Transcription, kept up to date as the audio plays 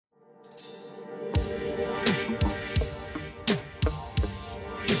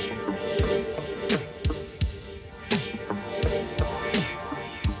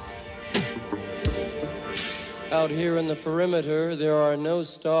Out here in the perimeter, there are no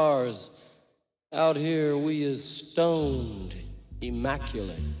stars. Out here, we is stoned,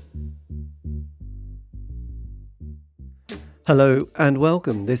 immaculate. Hello and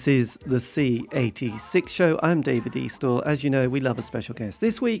welcome. This is the C86 show. I'm David Eastaugh. As you know, we love a special guest.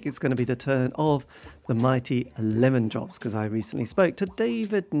 This week it's going to be the turn of the mighty Lemon Drops because I recently spoke to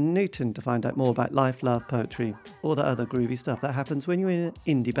David Newton to find out more about life, love, poetry, all the other groovy stuff that happens when you're in an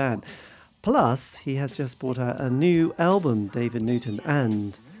indie band. Plus, he has just brought out a new album, David Newton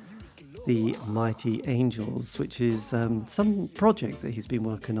and the Mighty Angels, which is some project that he's been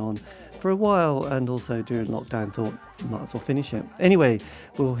working on for a while, and also during lockdown thought might as well finish it. Anyway,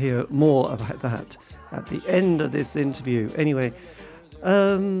 we'll hear more about that at the end of this interview. Anyway,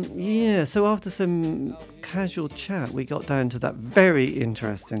 so after some casual chat, we got down to that very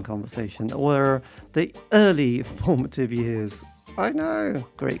interesting conversation that were the early formative years. I know.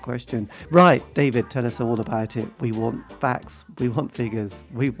 Great question. Right, David, tell us all about it. We want facts. We want figures.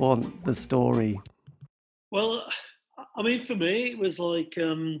 We want the story. Well, I mean, for me, it was like,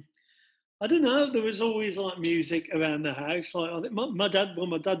 I don't know, there was always like music around the house. Like, I think my dad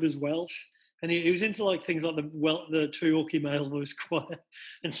was Welsh, and he was into like things like the Treorchy Male Voice Choir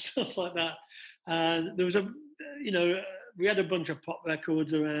and stuff like that. And there was we had a bunch of pop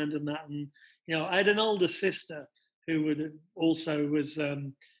records around and that. And, I had an older sister who was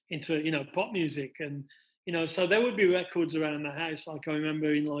into pop music, and so there would be records around the house. Like I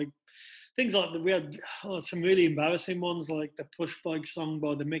remember in like things like that, we had some really embarrassing ones like the Push Bike song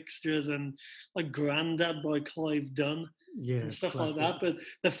by the Mixtures and like Grandad by Clive Dunn and stuff classic. like that. But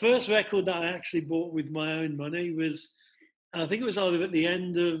the first record that I actually bought with my own money was, I think it was either at the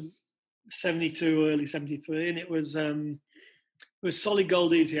end of 72 or early 73, and it was Solid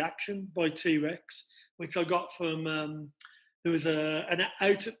Gold Easy Action by T-Rex, which I got from, there was an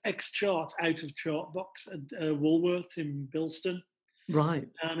out of chart box at Woolworths in Bilston. Right.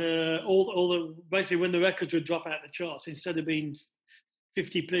 And basically when the records would drop out the charts, instead of being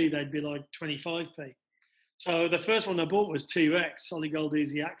 50p, they'd be like 25p. So the first one I bought was T-Rex, Solid Gold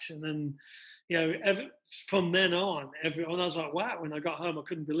Easy Action. And, from then on, I was like, wow, when I got home, I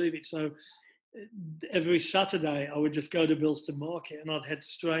couldn't believe it. So every Saturday I would just go to Bilston Market and I'd head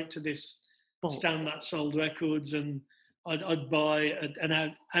straight to this stand that sold records, and I'd buy an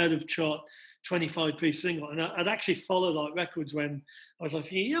out of chart 25p single, and I'd actually follow like records when I was like,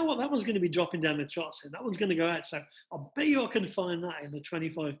 that one's going to be dropping down the charts, and that one's going to go out. So I'll bet you I can find that in the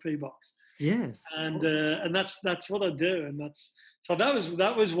 25p box. Yes. And that's what I do, and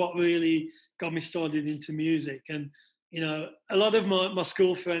that was what really got me started into music. And a lot of my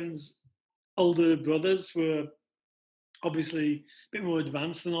school friends, older brothers, were obviously a bit more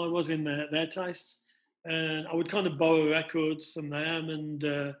advanced than I was in their tastes, and I would kind of borrow records from them, and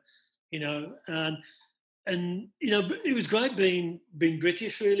it was great being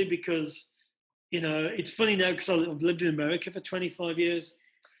British, really, because it's funny now because I've lived in America for 25 years,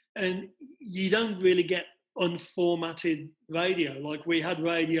 and you don't really get unformatted radio. Like we had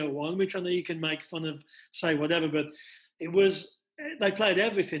Radio 1, which I know you can make fun of, say whatever, but they played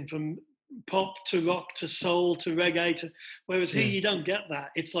everything from pop to rock to soul to reggae whereas here you don't get that.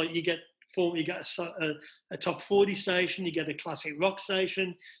 It's like you get a top 40 station, you get a classic rock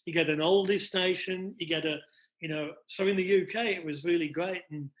station, you get an oldies station, you get so in the UK it was really great.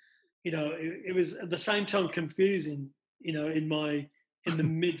 And it was at the same time confusing in the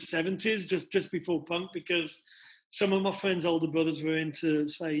mid 70s, just before punk, because some of my friends' older brothers were into,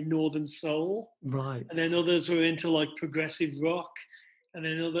 say, Northern Soul, right, and then others were into like progressive rock, and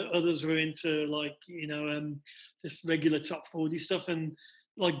then others were into like just regular top 40 stuff. And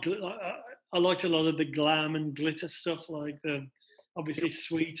like I liked a lot of the glam and glitter stuff, like the obviously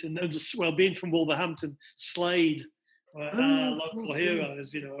Sweet, and just, well, being from Wolverhampton, Slade, local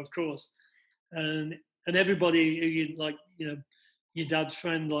heroes, of course, and everybody who you like, your dad's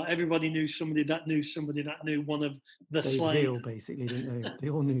friend, like everybody knew somebody that knew one of the Dave Slade. Hill, basically, didn't they? They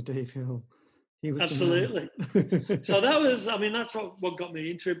all knew Dave Hill. He was absolutely. So that was, I mean, that's what got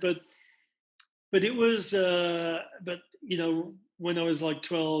me into it. But it was, when I was like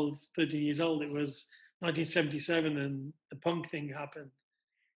 12, 13 years old, it was 1977, and the punk thing happened.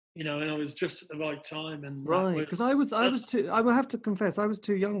 And I was just at the right time. And right, because I was too. I will have to confess, I was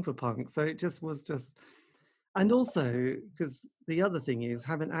too young for punk, so it was just. And also, because the other thing is,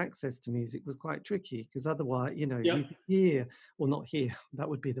 having access to music was quite tricky. Because otherwise, you could hear, or not hear. That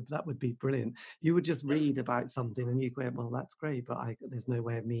would be brilliant. You would just read about something, and you go, "Well, that's great," but there's no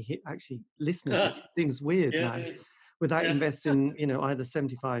way of me actually listening to it. It seems weird now, without investing, either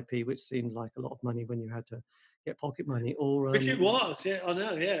 75p, which seemed like a lot of money when you had to get pocket money, or Which it was, yeah, I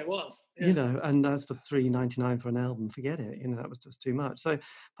know, yeah, it was, you yeah, know, and as for $3.99 for an album, forget it. You know, that was just too much. So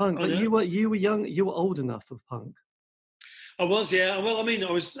punk, I but know. you were young, you were old enough for punk. I was, yeah. Well, I mean,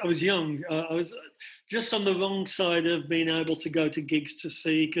 I was young. I was just on the wrong side of being able to go to gigs to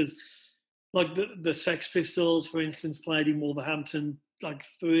see, because like the Sex Pistols, for instance, played in Wolverhampton like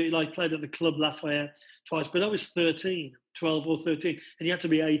played at the Club Lafayette twice, but I was 13, 12 or 13, and you had to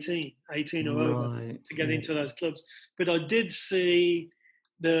be 18 or over Right. to get Yeah. into those clubs. But I did see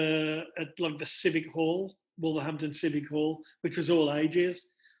at like the Civic Hall, Wolverhampton Civic Hall, which was all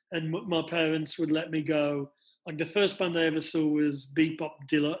ages, and my parents would let me go. Like the first band I ever saw was Bebop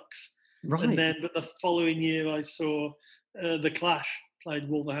Deluxe, and Right. then but the following year I saw the Clash played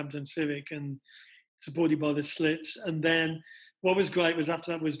Wolverhampton Civic and supported by the Slits. And then what was great was after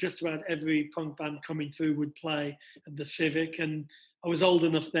that was just about every punk band coming through would play at the Civic. And I was old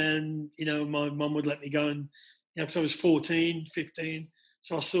enough then, you know, my mum would let me go and, you know, because I was 14, 15.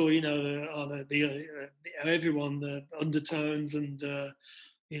 So I saw, you know, everyone, the Undertones and,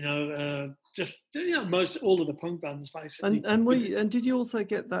 you know, just, you know, most all of the punk bands basically. And did you also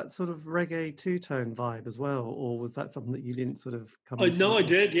get that sort of reggae two-tone vibe as well, or was that something that you didn't sort of come I into? know I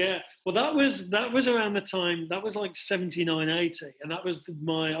did, yeah. Well, that was around the time, that was like 79, 80. And that was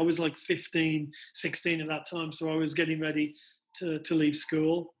I was like 15, 16 at that time. So I was getting ready to leave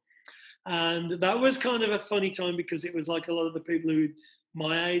school. And that was kind of a funny time because it was like a lot of the people who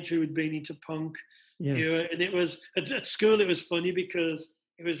my age who had been into punk. Yes. And it was at school, it was funny because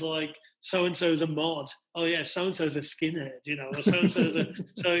it was like, so and so's a mod. Oh yeah, so and so's a skinhead, you know, or so and so's a.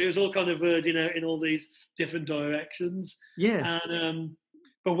 So it was all kind of you know, in all these different directions. Yes. And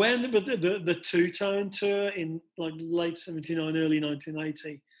but when the Two Tone tour in like late '79, early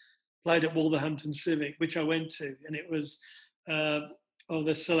 1980 played at Wolverhampton Civic, which I went to, and it was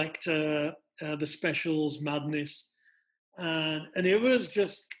the Selector, the Specials, Madness, and it was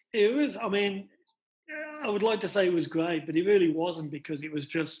just it was. I mean, I would like to say it was great, but it really wasn't because it was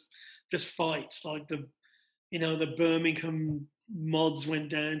just fights like the Birmingham mods went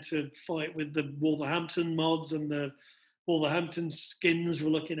down to fight with the Wolverhampton mods, and the Wolverhampton skins were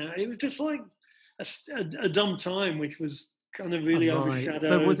looking at. It was just like a dumb time, which was kind of really Right. So was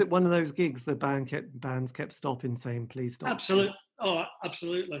overshadowed. it one of those gigs the bands kept stopping saying, please stop? Absolutely. Oh,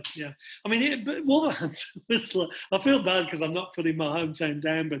 absolutely. Yeah. I mean, but Wolverhampton was like, I feel bad because I'm not putting my hometown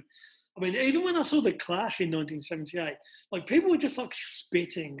down, but I mean, even when I saw the Clash in 1978, like people were just like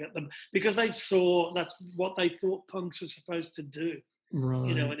spitting at them because they saw that's what they thought punks were supposed to do, you know.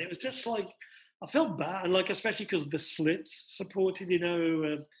 Right. And it was just like I felt bad, like especially because the Slits supported,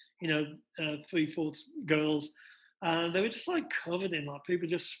 three-fourths girls, and they were just like covered in like people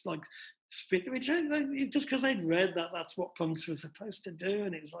just like spit, which just because they'd read that that's what punks were supposed to do,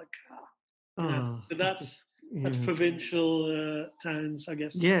 and it was like, you know. Ah, But it's just, that's yes. provincial towns, I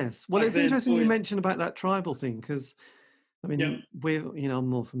guess. Yes. Well, Back it's then interesting for you you. mentioned about that tribal thing because, I Yeah. mean, I'm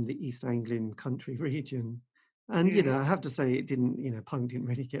more from the East Anglian country region. And, Mm, I have to say it didn't, punk didn't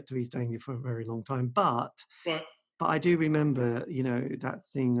really get to East Anglia for a very long time. right. But I do remember, that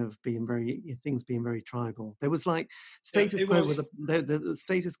thing of things being very tribal. There was like Yeah, status it quo was. the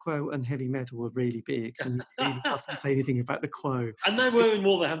status quo and heavy metal were really big, and you really mustn't say anything about the quo. And they were in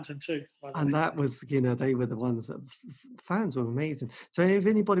Wolverhampton too, by the way. And that was, they were the ones that fans were amazing. So if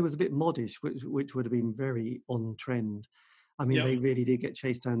anybody was a bit modish, which would have been very on trend, I mean, Yeah, they really did get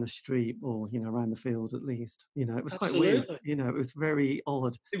chased down the street or, around the field at least. It was quite weird. absolutely. It was very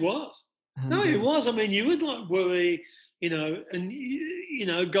odd. It was. No, And it was. I mean, you would like worry,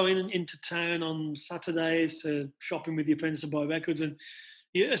 and going into town on Saturdays to shopping with your friends to buy records, and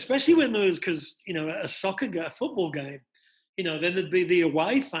especially when there was because a football game. Then there'd be the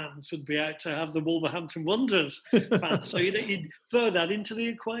away fans would be out to have the Wolverhampton Wanderers fans. So you'd throw that into the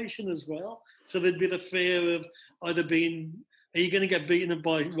equation as well. So there'd be the fear of either are you going to get beaten up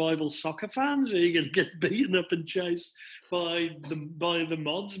by rival soccer fans, or are you going to get beaten up and chased by the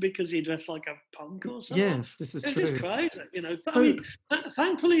mods because you dress like a punk or something? yes, this is It's just true. crazy. I So mean,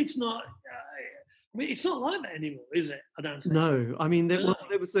 thankfully it's not. I mean, it's not like that anymore, is it? I don't think. no, I mean, No.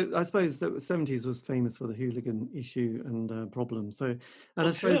 there was I suppose the 70s was famous for the hooligan issue and problem. So, and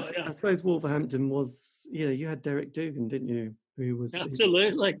I'm sure. Yeah, I suppose Wolverhampton was, you had Derek Dugan, didn't you?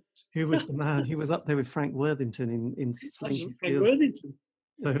 absolutely. Who was the man? He was up there with Frank Worthington in That's Slinky Frank Steel. Worthington.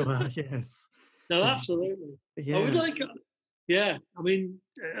 So yes, No, um, absolutely. I would yeah, like, yeah. I mean,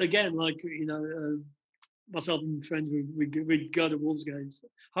 again, like myself and friends, we'd go to Wolves games,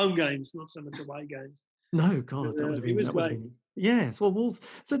 home games, not so much away games. no, But, God, that would have it been was great. Yes, well, waltz.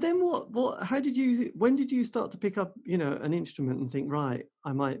 So then when did you start to pick up, an instrument and think, right,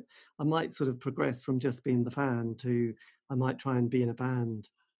 I might sort of progress from just being the fan to I might try and be in a band?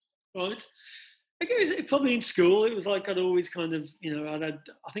 Right. I guess probably in school, it was like I'd always kind of,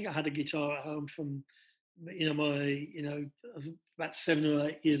 I think I had a guitar at home from, I was about 7 or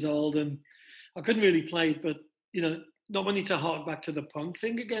 8 years old, and I couldn't really play it, but, not wanting to hark back to the punk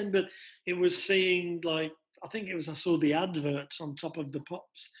thing again, but it was seeing like, I saw the adverts on top of the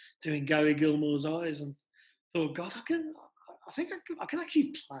pops doing Gary Gilmore's Eyes and thought, God, I can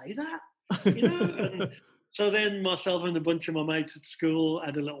actually play that, and so then myself and a bunch of my mates at school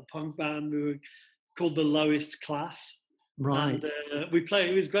had a little punk band. We were called the Lowest Class, and Right. we played.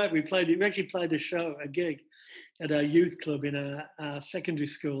 It was great. We actually played a gig at our youth club in our secondary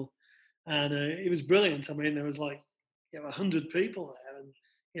school, and it was brilliant. I mean, there was like 100 people there,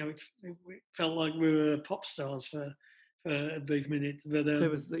 and it felt like we were pop stars for a brief minute. But There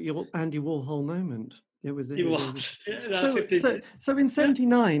was your Andy Warhol moment. it There was. was yeah, So, 50, so, so in yeah,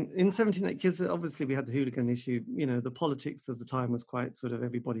 '79, because obviously we had the hooligan issue. The politics of the time was quite sort of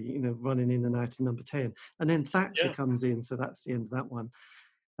everybody, running in and out in number 10, and then Thatcher yeah, comes in, so that's the end of that one.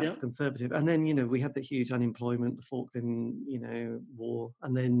 yeah, That's conservative, and then we had the huge unemployment, the Falkland, war,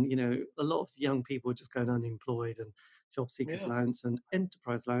 and then a lot of young people were just going unemployed and job seekers yeah, allowance and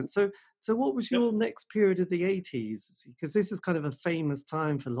enterprise allowance. So what was yeah, your next period of the '80s? Because this is kind of a famous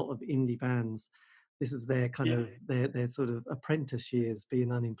time for a lot of indie bands. This is their kind yeah. of their sort of apprentice years,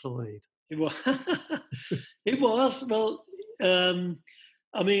 being unemployed. It was. It was. Well,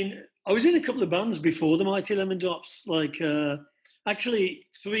 I mean, I was in a couple of bands before the Mighty Lemon Drops. Like, actually,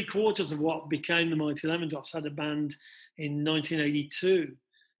 three-quarters of what became the Mighty Lemon Drops had a band in 1982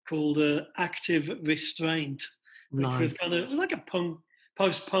 called Active Restraint, which was Nice. kind of like a punk,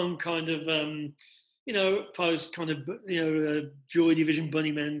 post-punk kind of, post kind of, Joy Division,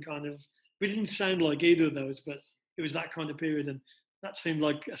 Bunnymen kind of. We didn't sound like either of those, but it was that kind of period, and that seemed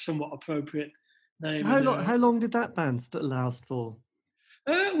like a somewhat appropriate So name. how And long how long did that band last for?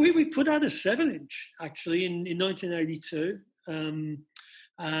 we put out a 7-inch actually in 1982. And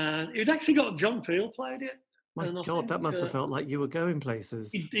it actually got John Peel played it, My and I God, think that must have felt like you were going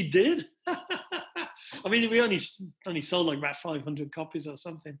places. he did. I mean, we only sold like about 500 copies or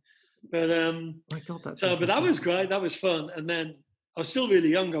something, but My God, that's but that impressive. was great. That was fun. And then I was still really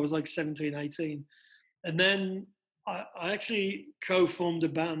young. I was like 17, 18. And then I actually co-formed a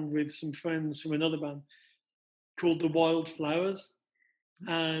band with some friends from another band called the Wildflowers,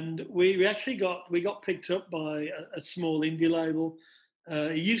 and we actually got picked up by a small indie label.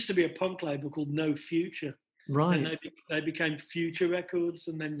 It used to be a punk label called No Future. Then Right. they became Future Records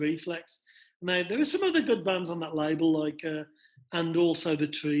and then Reflex. And there were some other good bands on that label, like and also the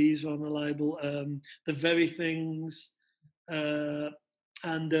Trees were on the label, the Very Things, uh,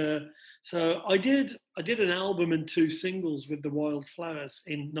 and so I did an album and two singles with the Wildflowers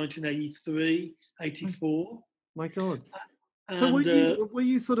in 1983, My, 84, my God. So were and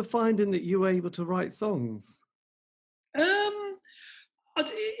you sort of finding that you were able to write songs? um,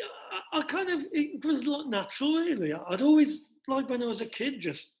 I kind of it was like natural really. I'd always like when I was a kid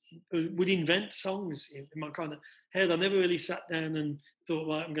just would invent songs in my kind of head. I never really sat down and thought,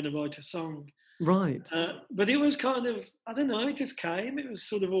 right, I'm going to write a song. Right. But it was kind of, I don't know, it just came. It was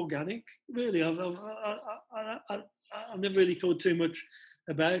sort of organic, really. I never really thought too much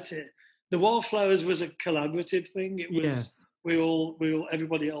about it. The Wildflowers was a collaborative thing. It was Yes.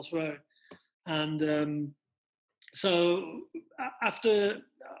 everybody else wrote, and so after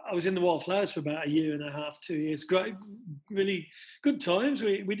I was in the Wildflowers for about a year and a half, 2 years, great, really good times.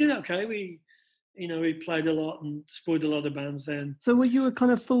 We did okay. We played a lot and supported a lot of bands then. So were you a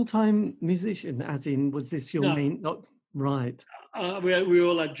kind of full-time musician, as in, was this your No, main, not, right. we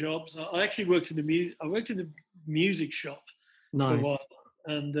all had jobs. I actually worked in I worked in the music shop for a while,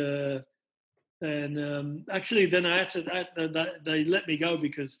 Nice. and then actually then I had to. They let me go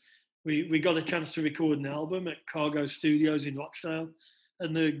because we got a chance to record an album at Cargo Studios in Rochdale,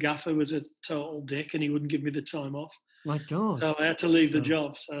 and the gaffer was a total dick, and he wouldn't give me the time off. My God. So I had to leave the So,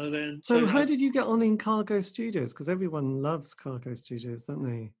 job. So then, so how did you get on in Cargo Studios? Because everyone loves Cargo Studios, don't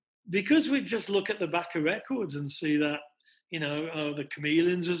they? because we just look at the back of records and see that the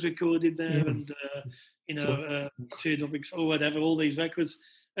Chameleons was recorded there, and Yes. Sure. Teardrop or whatever, all these records,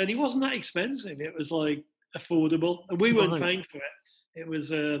 and it wasn't that expensive. It was like affordable, and we weren't Right. paying for it. It was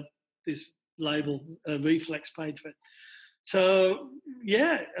this label, Reflex, paid for it. So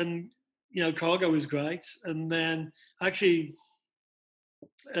yeah, and Cargo was great, and then actually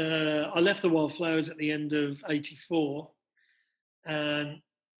I left the Wildflowers at the end of '84, and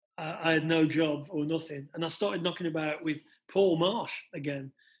I had no job or nothing, and I started knocking about with Paul Marsh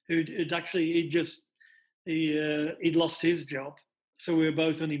again, who'd actually he'd lost his job, so we were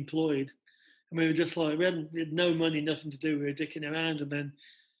both unemployed, and we were just like we had no money, nothing to do. We were dicking around, and then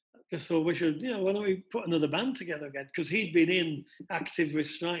just thought we should, why don't we put another band together again? Because he'd been in active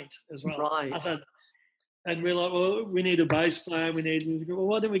restraint as well. Right. And we're like, well, we need a bass player. Well,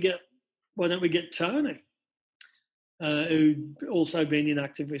 why don't we get Tony, who'd also been in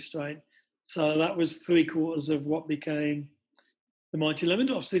active restraint? So that was 3/4 of what became the Mighty Lemon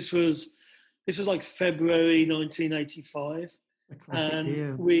Drops. This was like February 1985,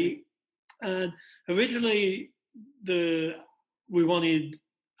 and originally we wanted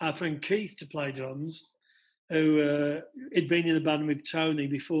our friend Keith to play drums, who had been in a band with Tony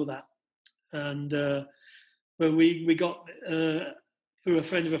before that, and but we got through a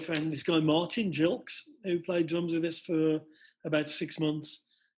friend of a friend, this guy Martin Gilks, who played drums with us for about 6 months,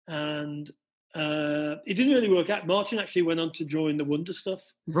 and it didn't really work out. Martin actually went on to join the Wonder Stuff.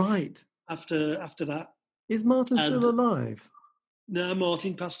 Right. After that. Is Martin still alive? No,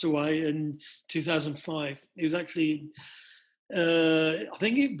 Martin passed away in 2005. He was actually, I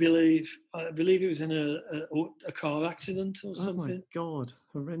believe it was in a car accident or something. Oh my God,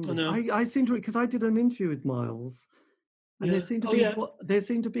 horrendous! I seem to, because I did an interview with Miles, and there seemed to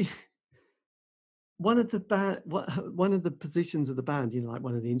be one of the positions of the band, like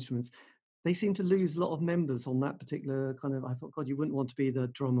one of the instruments. They seem to lose a lot of members on that particular kind of. I thought, God, you wouldn't want to be the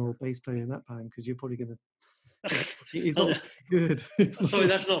drummer or bass player in that band because you're probably going to. It's not good. Sorry,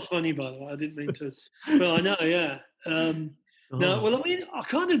 that's not funny, by the way. I didn't mean to. Well, I know, yeah. No, well, I mean, I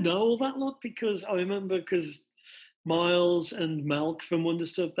kind of know all that lot because I remember Miles and Malk from Wonder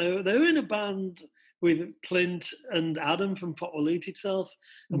Stuff, they were in a band with Clint and Adam from Pop Will Eat Itself,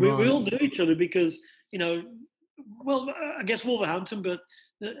 and we all knew each other because I guess Wolverhampton, but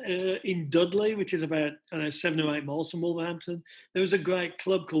in Dudley, which is about 7 or 8 miles from Wolverhampton, there was a great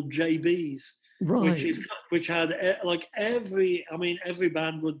club called JB's. Right. Which had like every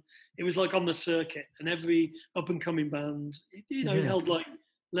band it was like on the circuit, and every up and coming band, it held like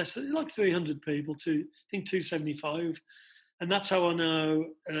less than like 300 people to, I think 275. And that's how I know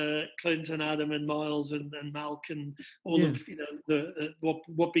Clint and Adam and Miles and Malk and all of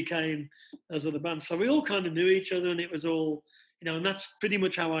what became those other bands. So we all kind of knew each other, and it was all, and that's pretty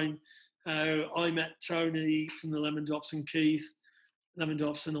much how I met Tony from the Lemon Drops and Keith Lemon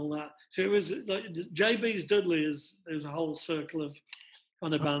Drops and all that. So it was like JB's Dudley there's a whole circle of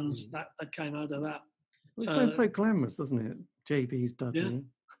kind of bands that came out of that. Well, it sounds so glamorous, doesn't it? JB's Dudley.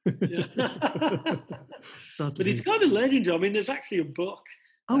 Yeah. But it's kind of legendary. I mean, there's actually a book.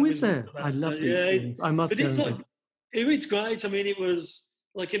 Oh, is there? I love these things. I must go. It's great. I mean, it was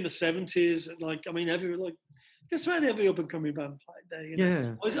like in the 70s. Like, I mean, just about every up and coming band played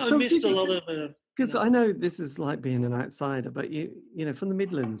there. I missed a lot of the. Because I know this is like being an outsider, but you from the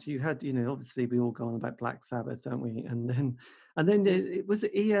Midlands, you had, obviously we all go on about Black Sabbath, don't we? And then it was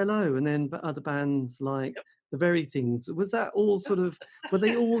ELO, and then other bands like The Very Things. Was that all sort of, were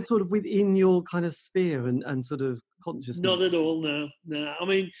they all sort of within your kind of sphere and sort of consciousness? Not at all, no. I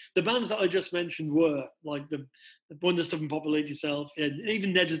mean, the bands that I just mentioned were like the Wonder Stuff and Pop Will Eat Itself,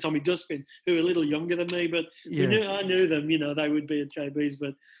 even Ned and Tommy Dustbin, who were a little younger than me, but I knew them, they would be at JB's,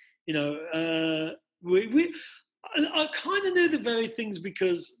 but I kind of knew The Very Things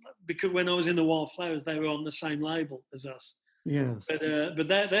because when I was in the Wildflowers, they were on the same label as us. Yes. But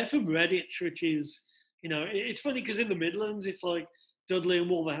they're from Redditch, which is, it's funny because in the Midlands, it's like Dudley and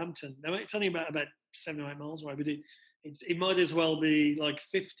Wolverhampton. Now, it's only about 7 or 8 miles away, but it might as well be like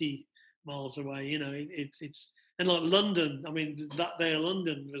 50 miles away. It's and like London. I mean,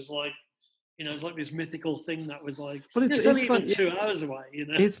 London was like. It's like this mythical thing that was like, but it's only even 2 hours away.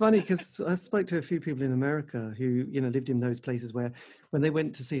 It's funny because I spoke to a few people in America who, lived in those places where when they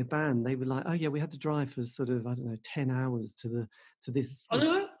went to see a band, they were like, oh yeah, we had to drive for sort of, 10 hours to this.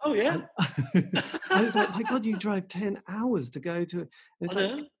 Oh yeah. I was like, my God, you drive 10 hours to go to it. And it's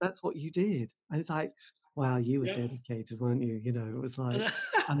like, that's what you did. And it's like, wow, you were dedicated, weren't you? It was like,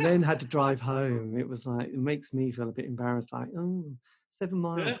 and then had to drive home. It was like, it makes me feel a bit embarrassed, like, 7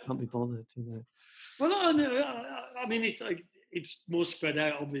 miles, can't be bothered, Well, I mean, it's more spread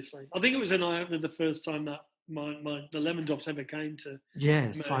out, obviously. I think it was an eye-opener the first time that the Lemon Drops ever came to.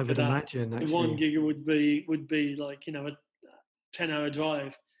 Yes, America, I would imagine, actually. The one gig would be like, a 10-hour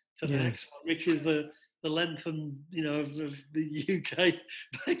drive to the next one, which is the length and, of the UK,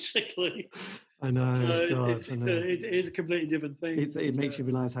 basically. I So know, gosh, I know. it is a completely different thing. It makes you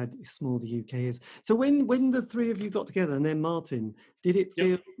realise how small the UK is. So when the three of you got together, and then Martin, did it Yep,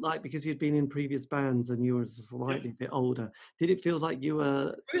 feel like, because you'd been in previous bands and you were yep. slightly bit older, did it feel like you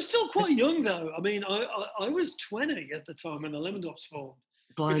were We were still quite young though. I mean, I was 20 at the time when the Lemon Drops formed,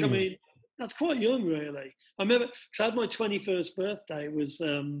 which I blimey, mean, that's quite young really. I remember because I had my 21st birthday was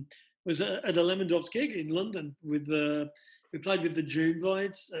at a Lemon Drops gig in London with we played with the June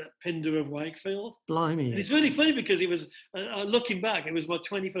Brides at Pinder of Wakefield. And blimey, it's really funny because it was, looking back, it was my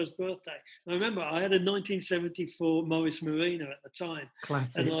 21st birthday. And I remember I had a 1974 Morris Marina at the time. And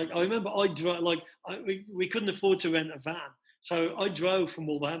classic. like, I remember I drove, we couldn't afford to rent a van. So I drove from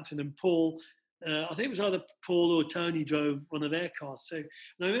Wolverhampton and Paul, I think it was either Paul or Tony drove one of their cars too.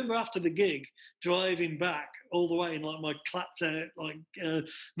 And I remember after the gig driving back all the way in like my clapped out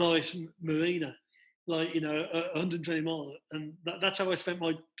Morris Marina, like 120 miles, and that's how I spent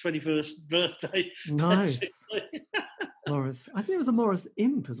my 21st birthday. Nice. Basically, Morris. I think it was a Morris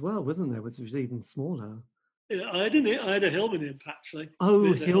Imp as well, wasn't there? Which was even smaller. yeah, I had a Hillman Imp actually.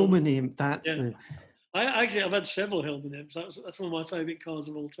 Oh, The Hillman, Hillman Imp. That's yeah. the. I've had several Hillman Imps. That's one of my favourite cars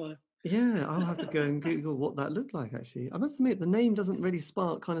of all time. Yeah, I'll have to go and Google what that looked like. Actually, I must admit the name doesn't really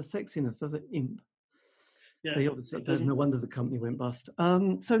spark kind of sexiness, does it? Imp. Yeah, They obviously, it no doesn't. wonder the company went bust.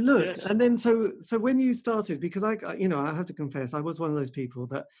 So look, Yes. and then so when you started, because I have to confess, I was one of those people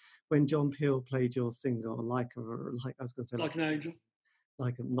that when John Peel played your single, like I was going to say, Like an angel.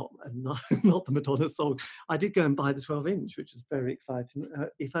 not not the Madonna song, I did go and buy the 12-inch, which was very exciting.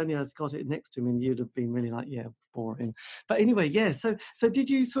 If only I'd got it next to me, and you'd have been really like, yeah, boring. But anyway, yeah. So did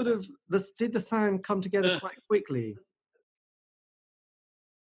you sort of did the sound come together Uh, quite quickly?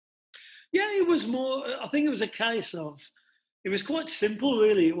 yeah, it was more. I think it was a case of. It was quite simple,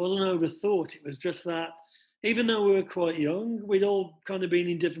 really. It wasn't overthought. It was just that, even though we were quite young, we'd all kind of been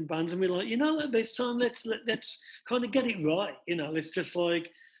in different bands, and we're like, this time let's kind of get it right. Let's just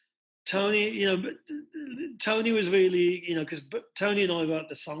like Tony. But Tony was really, because Tony and I wrote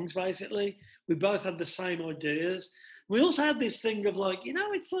the songs basically. We both had the same ideas. We also had this thing of like,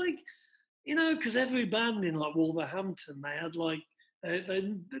 it's like, because every band in like Wolverhampton, they had like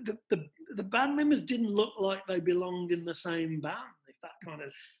the band members didn't look like they belonged in the same band. If that kind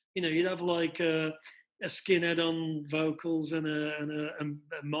of, you'd have like a skinhead on vocals and a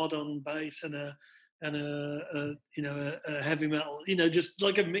mod on bass and a heavy metal, just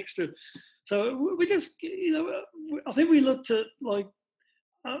like a mixture. So we just, I think we looked at like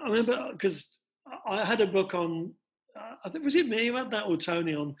I remember because I had a book on. I think was it me who had that or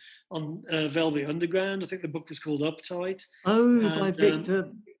Tony on Velvet Underground. I think the book was called Uptight, Oh, by and Victor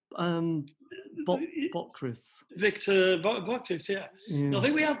um, Bokris. Victor Voktis, yeah. I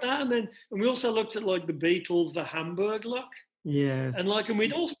think we Yes. had that, and we also looked at like the Beatles, the Hamburg look, Yes. and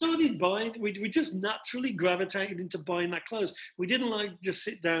we'd all started buying. We just naturally gravitated into buying that clothes. We didn't like just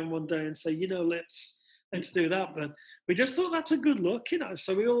sit down one day and say, let's do that, but we just thought that's a good look.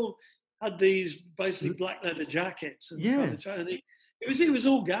 So we all had these basically black leather jackets and kind of, Yes. and it was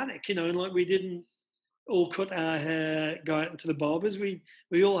organic, and like we didn't all cut our hair, go out into the barbers. We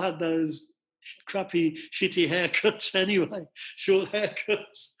all had those crappy, shitty haircuts anyway, short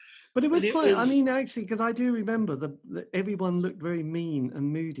haircuts. But it And was it quite, I was, mean, actually, because I do remember everyone looked very mean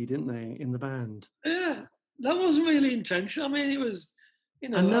and moody, didn't they, in the band? yeah, that wasn't really intentional. I mean, it was,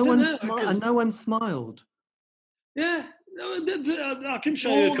 And I don't know, because, no one smiled. yeah, no, I can show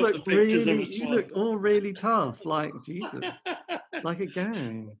you a All couple looked of pictures of really, us you smiling. looked all really tough, like Jesus, like a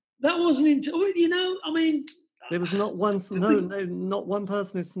gang. That wasn't I mean, There was not one, the thing, not one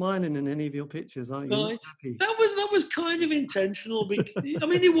person is smiling in any of your pictures, are you? Not right? happy. That was kind of intentional. I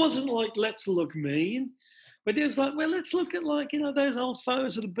mean, it wasn't like let's look mean, but it was like, well, let's look at like those old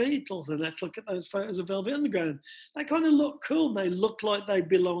photos of the Beatles, and let's look at those photos of Velvet Underground. They kind of look cool. They look like they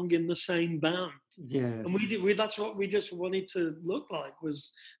belong in the same band, and we Yes. did. That's what we just wanted to look like,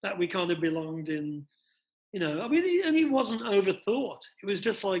 was that we kind of belonged in. I mean, and it wasn't overthought. It was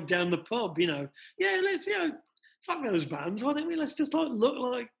just like down the pub. Yeah, let's fuck those bands. Why don't we? Let's just like look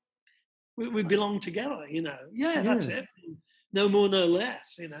like we belong together. Yeah, that's it. Yes. No more, no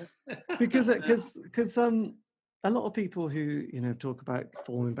less. Because a lot of people who talk about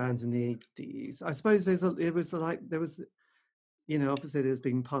forming bands in the 80s, I suppose there was obviously there's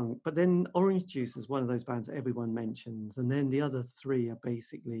been punk, but then Orange Juice is one of those bands that everyone mentions, and then the other three are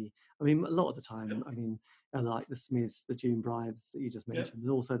basically, I mean, a lot of the time, I mean, are like the Smiths, the June Brides that you just Yep, mentioned,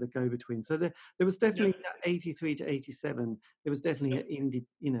 and also the Go Between. So there was yep, definitely that 83 to 87. There was definitely yep, an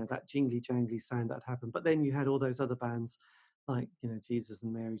indie, that jingly jangly sound that happened. But then you had all those other bands like Jesus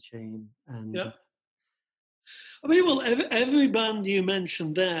and Mary Chain and yep. I mean, well, every band you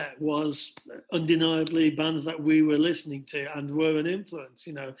mentioned there was undeniably bands that we were listening to and were an influence.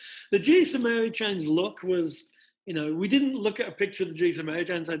 You know, the Geese and Mary Chain's look was, you know, we didn't look at a picture of the Geese and Mary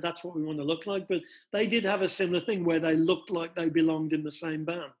Chain and say that's what we want to look like, but they did have a similar thing where they looked like they belonged in the same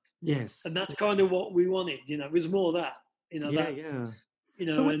band, Yes. and that's kind of what we wanted. You know, it was more that, you know, Yeah, that, yeah.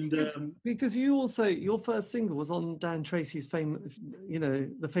 you So know, when, and because you also, your first single was on Dan Tracy's famous,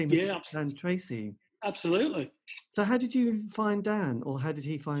 the famous yeah, Dan Tracy. absolutely. So how did you find Dan, or how did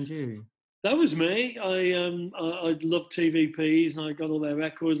he find you? That was me. I loved TVPs, and I got all their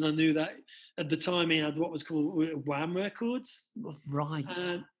records, and I knew that at the time he had what was called Wham Records. Oh, right.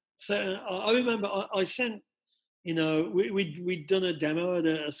 So I remember I sent, you know, we'd done a demo at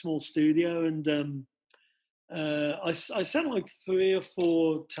a small studio, and I sent like 3 or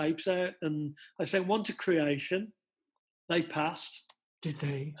 4 tapes out, and I sent one to Creation. They passed. Did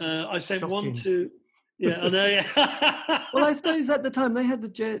they? I sent one Shocking. to, yeah, I know, yeah. Well, I suppose at the time they had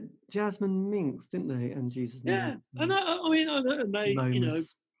the Jasmine Minks, didn't they? And Jesus Yeah, Minks and and I mean, and they, you know,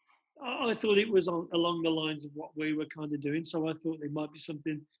 Lomas. I thought it was along the lines of what we were kind of doing, so I thought there might be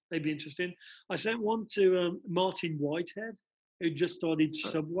something they'd be interested in. I sent one to Martin Whitehead, who just started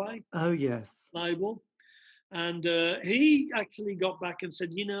Subway Oh, yes. label, and he actually got back and said,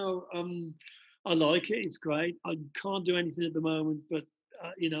 you know, I like it, it's great. I can't do anything at the moment, but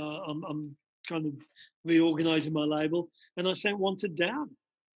you know, I'm kind of reorganising my label, and I sent one to Dan,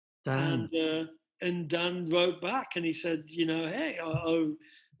 Dan. and Dan wrote back and he said, you know, hey, I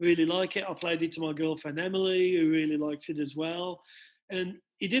really like it. I played it to my girlfriend Emily, who really likes it as well. And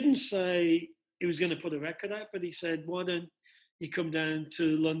he didn't say he was going to put a record out, but he said, why don't you come down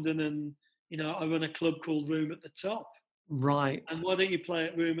to London and, you know, I run a club called Room at the Top. Right. And why don't you play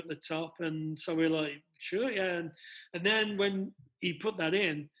at Room at the Top? And so we're like, sure, yeah. And then when he put that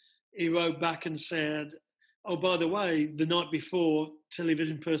in, he wrote back and said, oh, by the way, the night before,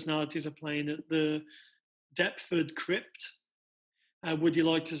 television personalities are playing at the Deptford Crypt. Would you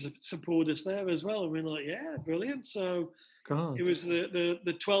like to support us there as well? And we're like, yeah, brilliant. So God. it was the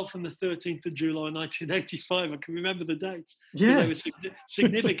 12th and the 13th of July 1985. I can remember the dates because Yes. they were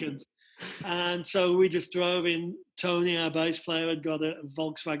significant. And so we just drove in. Tony, our bass player, had got a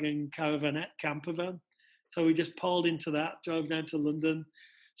Volkswagen Caravanette camper van. So we just piled into that, drove down to London,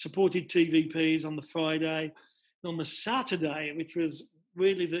 supported TVPs on the Friday. And on the Saturday, which was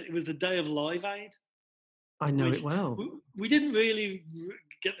really it was the day of Live Aid. I know it well. We didn't really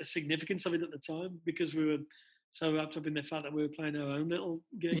get the significance of it at the time because we were so wrapped up in the fact that we were playing our own little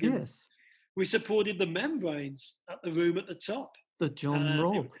gig. Yes. We supported the Membranes at the Room at the Top. The John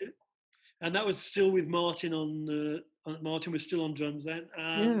Robb. And that was still with Martin on. Martin was still on drums then.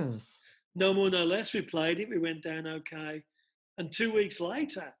 Yes. No More No Less. We played it. We went down okay. And 2 weeks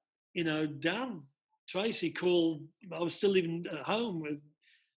later, you know, Dan Tracy called. I was still living at home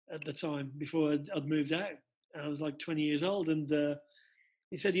at the time before I'd moved out. I was like 20 years old, and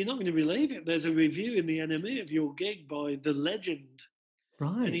he said, "You're not going to believe it. There's a review in the NME of your gig by The Legend."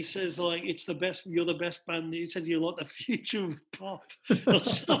 Right. And he says, like, it's the best, you're the best band. He said, you're like the future of pop, or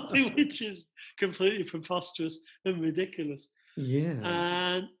something, which is completely preposterous and ridiculous.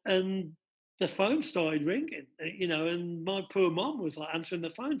 Yeah. And the phone started ringing, you know, and my poor mom was like answering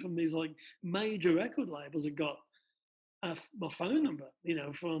the phone from these like major record labels that got my phone number, you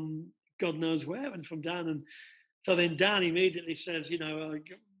know, from God knows where and from Dan. And so then Dan immediately says, you know,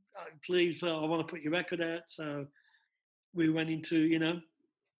 please, I want to put your record out. So we went into, you know,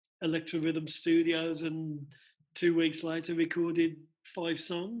 Electro Rhythm Studios, and 2 weeks later recorded 5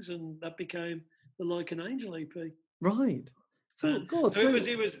 songs, and that became the Like an Angel EP. Right. So, God, so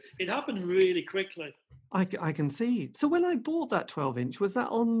it happened really quickly. I can see. So when I bought that 12-inch, was that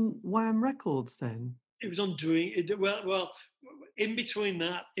on Wham Records then? It was on Dream. Well, in between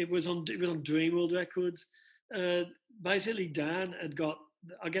that, it was on Dreamworld Records. Basically, Dan had got,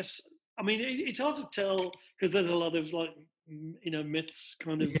 I guess, I mean, it's hard to tell because there's a lot of like, you know, myths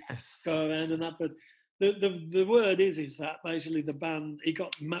kind of go around and that. But the word is that basically the band, he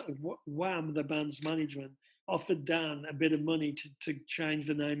got Wham, the band's management, offered Dan a bit of money to change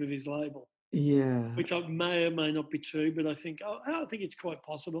the name of his label. Yeah. Which may or may not be true, but I think it's quite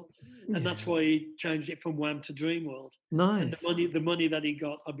possible, and that's why he changed it from Wham to Dreamworld. Nice. And the money that he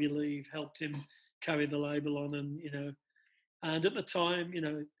got, I believe, helped him carry the label on, and you know, and at the time, you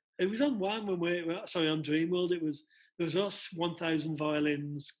know, it was on Wham when on Dreamworld. There was us, 1000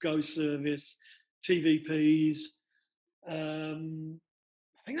 Violins, Ghost Service, TVPs. I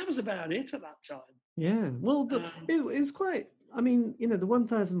think that was about it at that time. Yeah. Well, it was quite. I mean, you know, the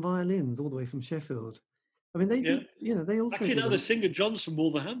 1000 Violins all the way from Sheffield. I mean, they did. You know, they also actually the singer John's from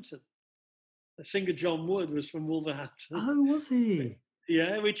Wolverhampton the singer John Wood was from Wolverhampton. Oh, was he?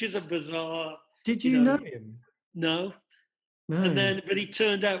 Yeah, which is a bizarre. Did you know him? No. No. And then, but he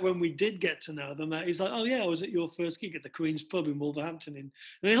turned out when we did get to know them, he's like, "Oh yeah, I was at your first gig at the Queen's Pub in Wolverhampton." And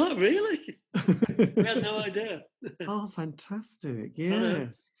he's like, "Really?" We had no idea. Oh, fantastic!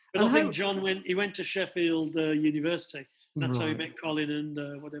 Yes. But I think John went to Sheffield University. That's how he Right. met Colin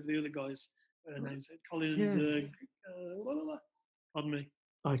and whatever the other guys' names are. Colin Yes. and pardon me.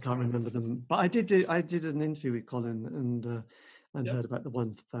 I can't remember them, but I did an interview with Colin and Yep. heard about the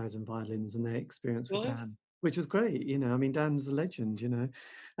 1,000 violins and their experience with Right. Dan, which was great. You know, I mean, Dan's a legend. You know,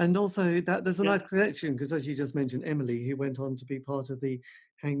 and also that there's a Yeah. nice connection because, as you just mentioned, Emily, who went on to be part of the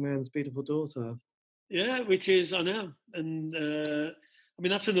Hangman's Beautiful Daughter. Yeah, which is, I know. And I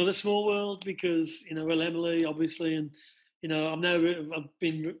mean, that's another small world because, well, Emily, obviously, and, I've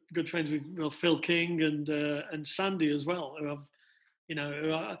been good friends with Phil King and Sandy as well. Who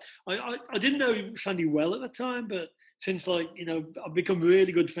I didn't know Sandy well at the time, but since I've become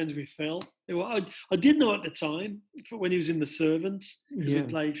really good friends with Phil. I did know at the time when he was in The Servants because we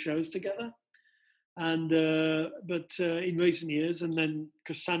played shows together. And but in recent years, and then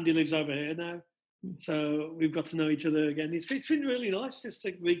because Sandy lives over here now, so we've got to know each other again. It's been really nice just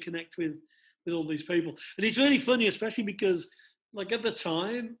to reconnect with all these people, and it's really funny, especially because at the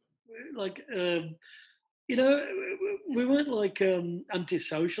time, we weren't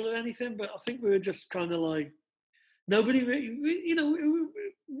antisocial or anything, but I think we were just kind of nobody really,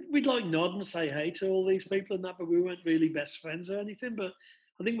 we'd nod and say hey to all these people and that, but we weren't really best friends or anything. But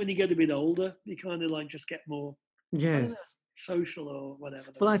I think when you get a bit older, you kind of just get more social or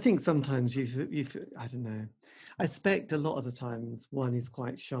whatever. Well, I think sometimes I don't know. I suspect a lot of the times one is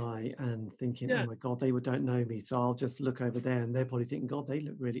quite shy and thinking, oh my God, they don't know me, so I'll just look over there, and they're probably thinking, God, they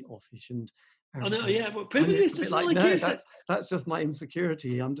look really offish and. I know, yeah, but people used to say no, that's just my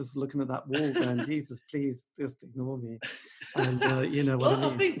insecurity. I'm just looking at that wall going, Jesus, please just ignore me. And you know what I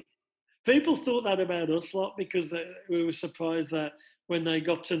mean? I think people thought that about us a lot because we were surprised that when they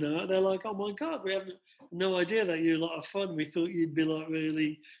got to know it, they're like, oh my God, we have no idea that you're a lot of fun. We thought you'd be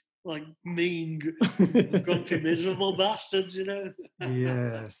really mean, grumpy, miserable bastards,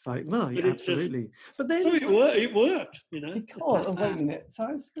 Yes, well, yeah, absolutely. But then so it worked, Oh, wait a minute. So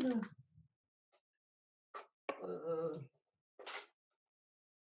I was gonna.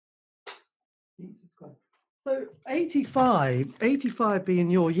 Jesus Christ. So 85 being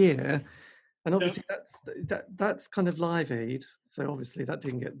your year, and obviously that's kind of Live Aid. So obviously that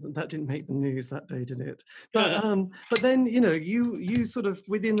didn't make the news that day, did it? But then you sort of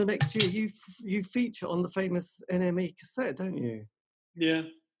within the next year you feature on the famous NME cassette, don't you? Yeah.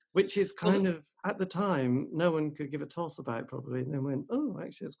 Which is kind of at the time no one could give a toss about probably, and then went, oh,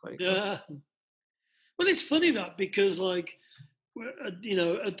 actually it's quite exciting. Yeah. Well, it's funny that because at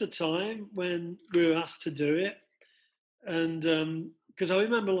the time when we were asked to do it, and because I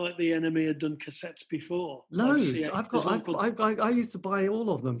remember the NME had done cassettes before. Loads. I used to buy all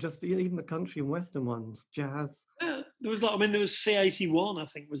of them, just even the country and western ones, jazz. Yeah, there was there was C81, I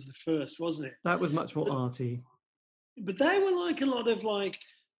think was the first, wasn't it? That was much more arty. But they were a lot of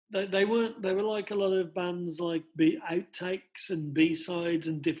they were a lot of bands outtakes and B-sides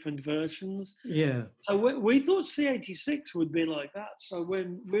and different versions. Yeah. So we thought C86 would be like that. So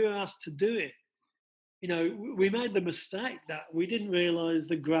when we were asked to do it, we made the mistake that we didn't realise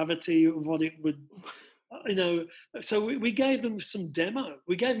the gravity of what it would, so we gave them some demo.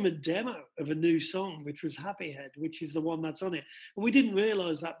 We gave them a demo of a new song, which was Happy Head, which is the one that's on it. And we didn't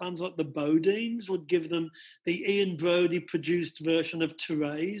realise that bands like the Bodines would give them the Ian Brody produced version of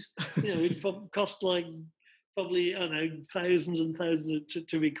Therese. It cost probably, I don't know, thousands and thousands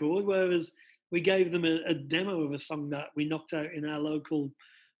to record, whereas we gave them a demo of a song that we knocked out in our local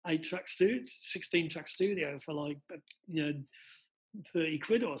 16-track studio for 30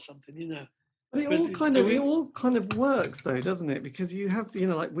 quid or something, But it all kind of works though, doesn't it? Because you have,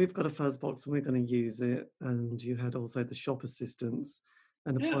 we've got a fuzz box and we're going to use it, and you had also the Shop Assistants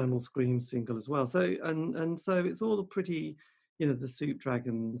and a Primal Scream single as well. So and so it's all pretty, the Soup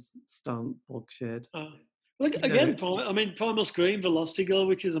Dragons, Stump, Bogshed. Again, Primal Scream, Velocity Girl,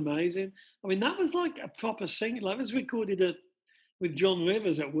 which is amazing. I mean, that was a proper single. That was recorded with John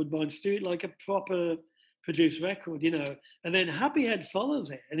Rivers at Woodbine Studio, a proper produced record, and then Happy Head follows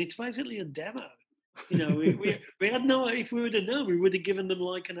it, and it's basically a demo. We had no, if we would have known, we would have given them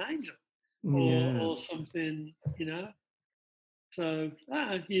an Angel or something, So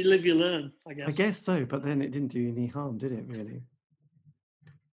you live, you learn, I guess. I guess so, but then it didn't do you any harm, did it? Really?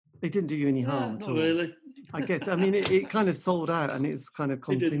 It didn't do you any harm at all. Not really. I guess. I mean, it kind of sold out, and it's kind of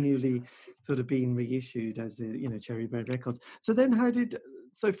continually sort of being reissued as Cherry Red Records. So then,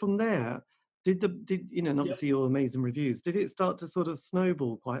 so from there, did you know? And Yep. obviously, your amazing reviews. Did it start to sort of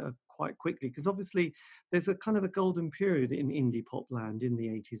snowball quite quickly? Because obviously, there's a kind of a golden period in indie pop land in the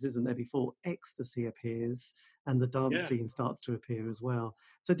 80s, isn't there? Before ecstasy appears and the dance Yeah, scene starts to appear as well.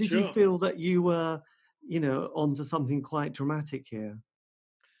 So, did you sure. feel that you were, you know, onto something quite dramatic here?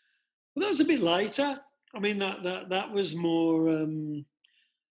 Well, that was a bit later. I mean, that was more,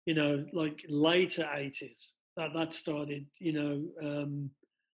 you know, like later 80s. That started, you know,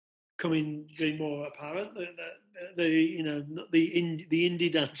 being more apparent. The you know the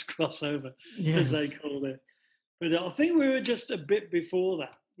indie dance crossover, as they Yes. called it. But I think we were just a bit before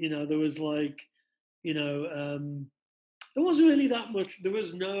that. You know, there was like, you know, there wasn't really that much. There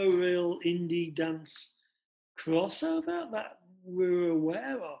was no real indie dance crossover that we were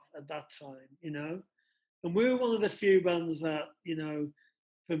aware of at that time. You know, and we were one of the few bands that, you know,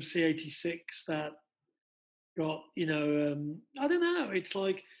 from C86 that got, you know, I don't know. It's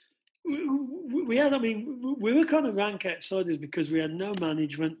like we had, I mean, we were kind of rank outsiders because we had no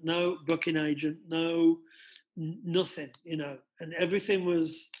management, no booking agent, nothing, you know, and everything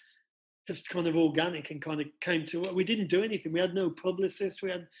was just kind of organic and kind of came to. We didn't do anything. We had no publicist.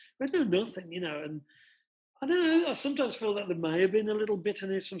 We had no nothing, you know. And I don't know. I sometimes feel that there may have been a little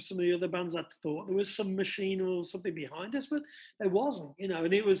bitterness from some of the other bands that thought there was some machine or something behind us, but there wasn't, you know.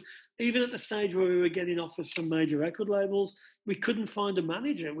 And it was even at the stage where we were getting offers from major record labels, we couldn't find a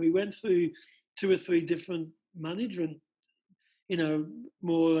manager. We went through 2 or 3 different management, you know,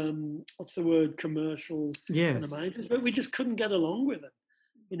 more what's the word, commercial kind of Yes. managers, but we just couldn't get along with them,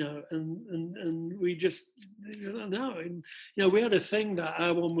 you know. And we just, I don't know. And you know, we had a thing that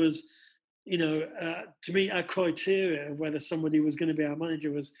our one was, you know, to meet our criteria of whether somebody was going to be our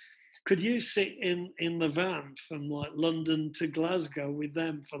manager was, could you sit in the van from like London to Glasgow with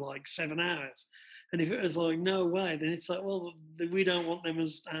them for like 7 hours? And if it was like, no way, then it's like, well, we don't want them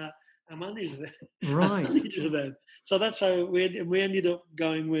as our manager, our Right. manager then. So that's how we ended up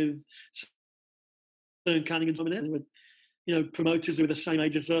going with Stern Canning and someone else with, you know, promoters who were the same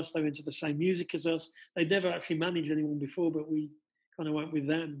age as us. They were into the same music as us. They'd never actually managed anyone before, but we kind of went with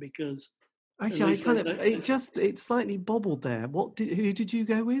them because at Actually, I least kind of it slightly bobbled there. Who did you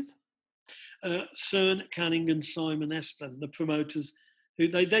go with? Cern Canning and Simon Esplin, the promoters, who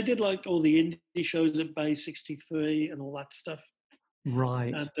they did like all the indie shows at Bay 63 and all that stuff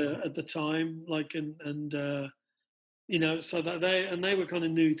Right. at the time, like and you know, so that they were kind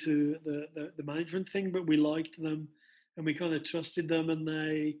of new to the management thing, but we liked them and we kind of trusted them, and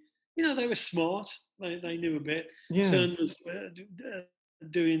they, you know, they were smart. They knew a bit. Cern Yes. was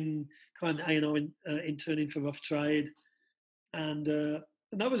doing kind of A&R interning for Rough Trade, and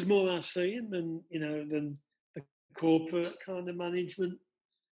that was more our scene than, you know, than the corporate kind of management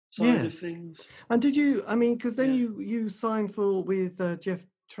side of Yes. things. And did you? I mean, because then Yeah. you signed for with Jeff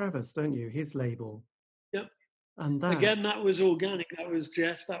Travis, don't you? His label Yep. and that. Again, that was organic. That was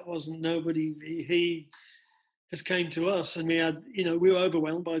Jeff. That wasn't nobody. He just came to us, and we had, you know, we were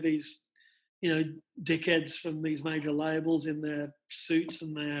overwhelmed by these, you know, dickheads from these major labels in their suits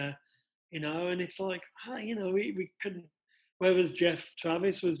and their, you know, and it's like, you know, we couldn't. Whereas Jeff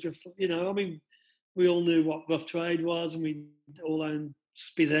Travis was just, you know, I mean, we all knew what Rough Trade was, and we all owned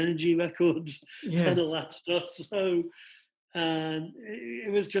Speed Energy records and all Yes. that stuff. So, and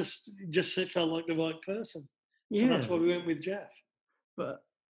it was just it felt like the right person. So that's Yeah. why we went with Jeff. But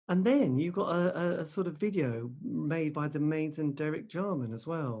and then you got a sort of video made by the amazing Derek Jarman as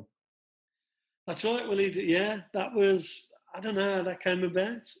well. That's right. Well, yeah, that was, I don't know how that came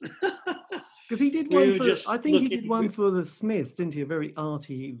about. Because he did We one were for, just I think he did looking. one for the Smiths, didn't he? A very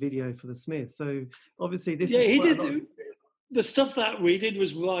arty video for the Smiths. So obviously this Yeah, is he quite a lot. did. The stuff that we did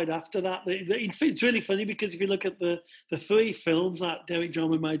was right after that. It's really funny because if you look at the 3 films that Derek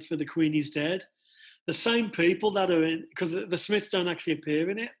Jarman made for The Queen Is Dead, the same people that are in, because the Smiths don't actually appear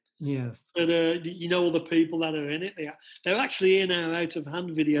in it, Yes. but you know, all the people that are in it, they're actually in our Out of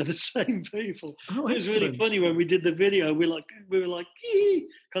Hand video, the same people. Oh, So it was really excellent. funny when we did the video. We were like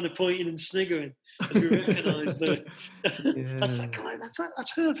kind of pointing and sniggering as we recognised the that's that Yeah. guy.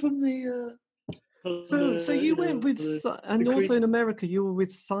 That's her from So you you went know, with, the and also Queen. in America, you were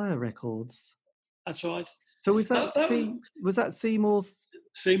with Sire Records. That's right. So was That, that that was Was that Seymour's,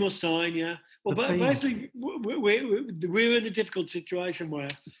 Seymour Stein, yeah. Well, the but famous? basically, we were in a difficult situation where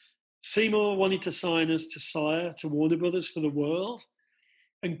Seymour wanted to sign us to Sire, to Warner Brothers for the world,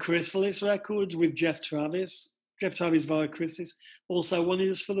 and Chrysalis Records with Jeff Travis via Chrysalis, also wanted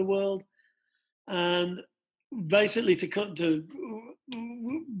us for the world. And basically,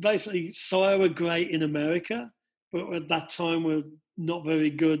 basically, Sire were great in America, but at that time were not very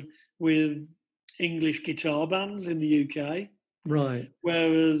good with English guitar bands in the UK. Right.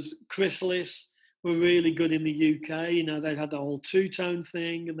 Whereas Chrysalis were really good in the UK. You know, they'd had the whole two-tone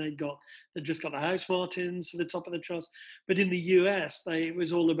thing, and they'd just got the House Martins to the top of the charts. But in the US, it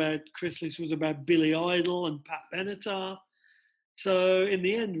was all about Chrysalis was about Billy Idol and Pat Benatar. So in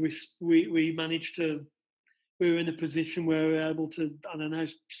the end, we managed to. We were in a position where we were able to, I don't know,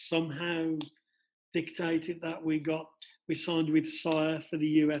 somehow dictate it that we signed with Sire for the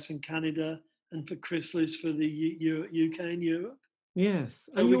US and Canada, and for Chrysalis for the UK and Europe. Yes.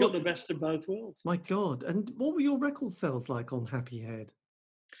 So And we got the best of both worlds. my God. And what were your record sales like on Happy Head?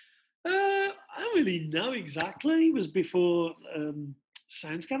 I don't really know exactly. It was before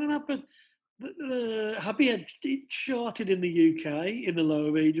Soundscanning happened. The Happy Head, it charted in the UK in the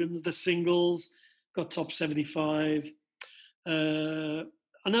lower regions. The singles got top 75. I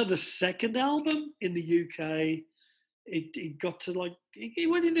know the second album in the UK, it got to like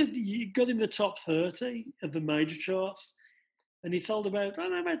it got in the top 30 of the major charts, and it sold about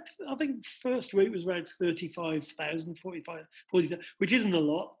I think first week was about 35,000, 40,000, which isn't a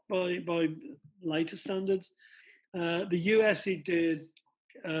lot by later standards. The US it did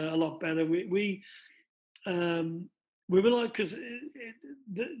a lot better. We were like, because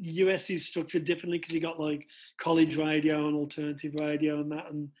the US is structured differently, because you got like college radio and alternative radio and that,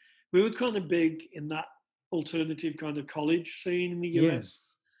 and we were kind of big in that alternative kind of college scene in the US.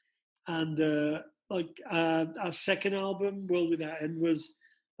 Yes. And our second album, World Without End, was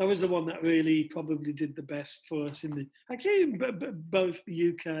the one that really probably did the best for us in both the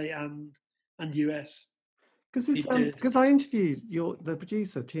UK and US. Because I interviewed the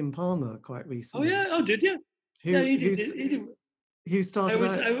producer Tim Palmer quite recently. Oh yeah, oh did you? Yeah, he did. Who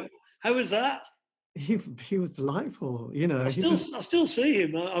started? How was that? He was delightful, you know. I still see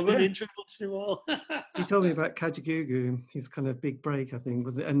him. I run into him once in a while. He told me about Kajagoogoo, his kind of big break, I think,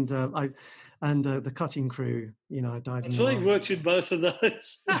 was it? And the Cutting Crew, you know, I died. I'm sure he worked with both of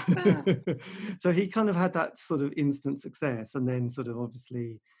those. So he kind of had that sort of instant success, and then sort of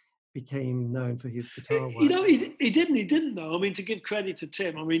obviously became known for his guitar work. You know, he didn't though. I mean, to give credit to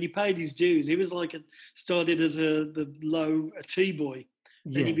Tim, I mean, he paid his dues. He was like started as a T-boy.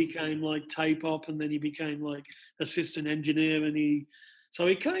 Then he became like tape op, and then he became like assistant engineer, and he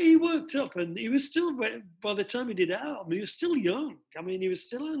worked up, and he was still, by the time he did that album, he was still young. I mean, he was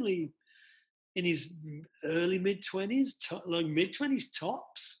still only in his early mid-20s, like mid-20s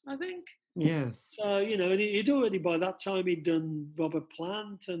tops, I think. Yes. So, you know, and he'd already, by that time, he'd done Robert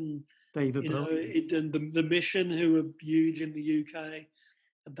Plant and David Bowie. He'd done the Mission, who were huge in the UK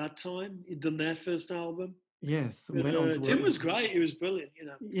at that time. He'd done their first album. Yes. Tim was great. He was brilliant, you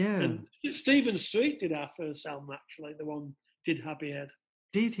know. Yeah. And Stephen Street did our first album, actually. The one did Happy Head.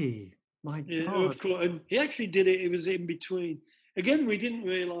 Did he? My God. Of course. And he actually did it. It was in between. Again, we didn't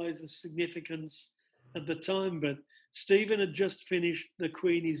realise the significance at the time, but Stephen had just finished The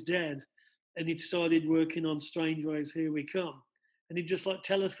Queen Is Dead, and he'd started working on Strange Ways, Here We Come. And he'd just like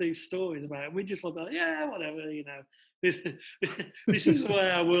tell us these stories about it. And we'd just like, yeah, whatever, you know. This is the way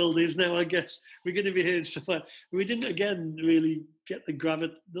our world is now, I guess. We're going to be hearing stuff like we didn't, again, really get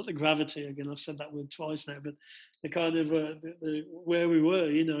not the gravity, again, I've said that word twice now, but the kind of the where we were,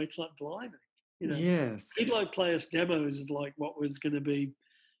 you know, it's like blimey. You know, yes. He'd like play us demos of like what was going to be,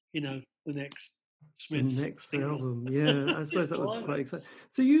 you know, the next Smiths. The next album, yeah. I suppose that was quite exciting.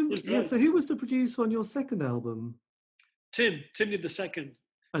 So so who was the producer on your second album? Tim did the second.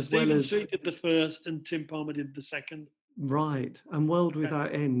 Stephen Street did the first, and Tim Palmer did the second. Right, and World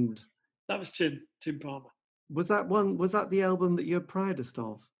Without End. That was Tim Palmer. Was that the album that you're proudest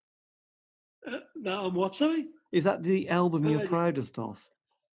of? That on what, sorry? Is that the album you're proudest of?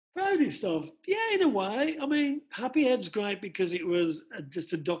 Proudest of? Yeah, in a way. I mean, Happy Head's great because it was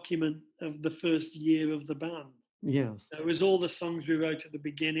just a document of the first year of the band. Yes. It was all the songs we wrote at the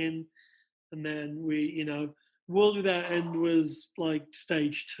beginning, and then World Without End was like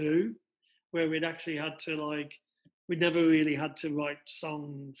stage 2, where we'd actually had to we'd never really had to write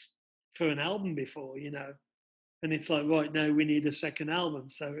songs for an album before, you know. And it's like, right, now we need a second album.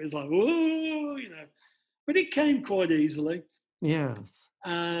 So it was like, whoa, you know. But it came quite easily. Yes.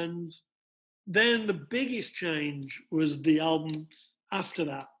 And then the biggest change was the album after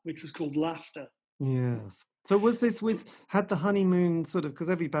that, which was called Laughter. Yes. So had the honeymoon sort of, because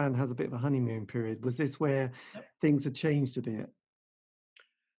every band has a bit of a honeymoon period, was this where things had changed a bit?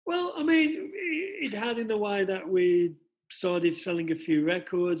 Well, I mean, it had in the way that we started selling a few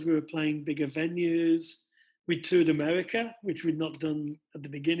records, we were playing bigger venues, we toured America, which we'd not done at the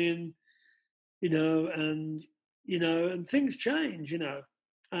beginning, you know, and things change, you know.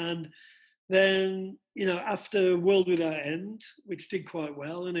 And then, you know, after World Without End, which did quite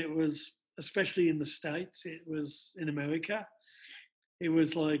well, and it was, especially in the States, it was in America, it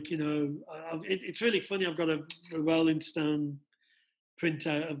was like, it's really funny. I've got a Rolling Stone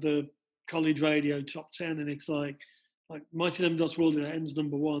printout of the college radio top 10, and it's like Mighty Lemon Drops World Ends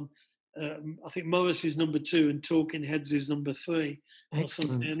 #1. I think Morris is #2 and Talking Heads is #3 or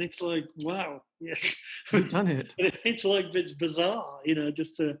something. And it's like, wow, yeah, you've done it. It's like, it's bizarre,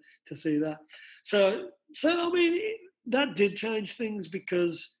 just to see that. So I mean, that did change things,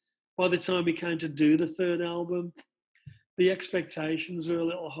 because by the time we came to do the third album, the expectations were a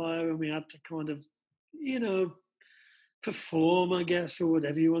little higher, and we had to kind of, perform, I guess, or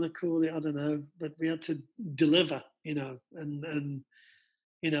whatever you want to call it. I don't know, but we had to deliver, and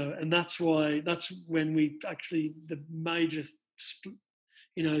that's when we actually, the major,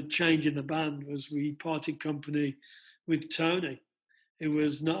 change in the band was we parted company with Tony, who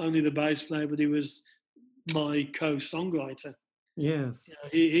was not only the bass player, but he was my co-songwriter. Yes.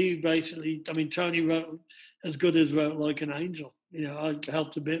 He basically, I mean, Tony wrote as good as Wrote Like an Angel. I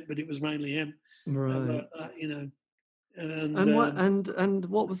helped a bit, but it was mainly him. Right. And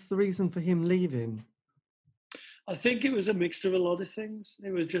what was the reason for him leaving? I think it was a mixture of a lot of things.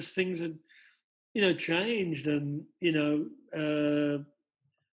 It was just things had, changed, and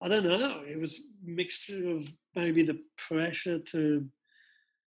I don't know. It was a mixture of maybe the pressure to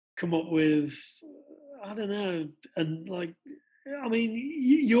come up with, I don't know, and like, I mean,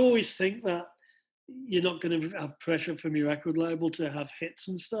 you always think that you're not going to have pressure from your record label to have hits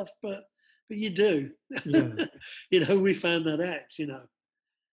and stuff, but you do. Yeah. We found that out,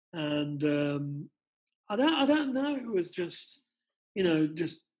 and I don't know. It was just,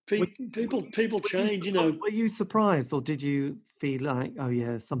 just people change. Were you surprised, or did you feel like, oh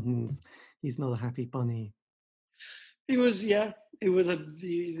yeah, he's not a happy bunny? It was a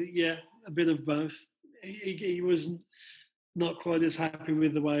bit of both. He was not quite as happy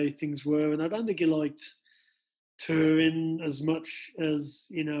with the way things were, and I don't think he liked touring as much as,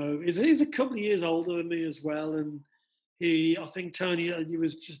 he's a couple of years older than me as well, and I think Tony, he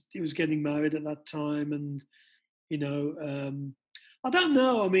was getting married at that time, and I don't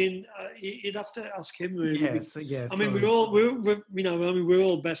know. I mean, you'd have to ask him, really. Yes, yes. I mean, we're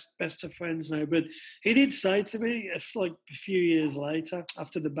all best of friends now. But he did say to me, it's like a few years later,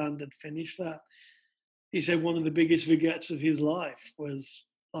 after the band had finished that, he said one of the biggest regrets of his life was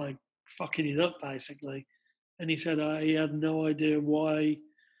like fucking it up, basically. And he said he had no idea why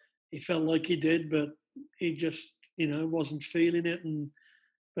he felt like he did, but he just, wasn't feeling it,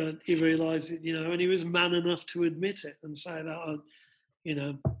 but he realised it, and he was man enough to admit it and say that,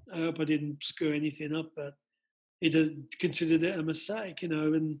 I hope I didn't screw anything up, but he considered it a mistake,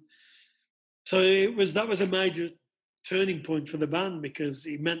 and so that was a major turning point for the band, because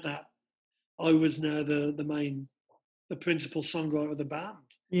it meant that I was now the principal songwriter of the band.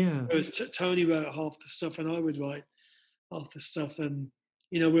 Yeah. Whereas Tony wrote half the stuff and I would write half the stuff, and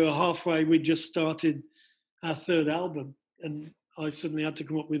we were halfway. We just started our third album, and I suddenly had to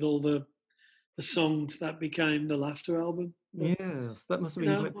come up with all the songs that became the Laughter album. But, yes, that must have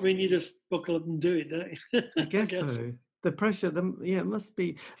been. I mean, you just buckle up and do it, don't you? I guess so. The pressure, it must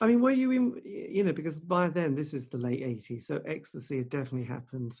be. I mean, were you in, because by then, this is the late 80s, so Ecstasy had definitely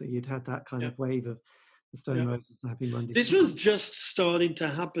happened. So you'd had that kind of wave of the Stone Roses, Happy Mondays. This was just starting to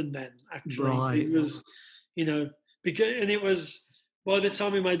happen then, actually. Right. It was, because it was, by the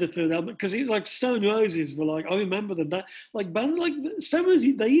time we made the third album, because like Stone Roses were like, I remember them, that like band like Stone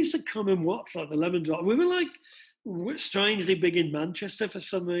Roses, they used to come and watch like the Lemon Drop. We were like strangely big in Manchester for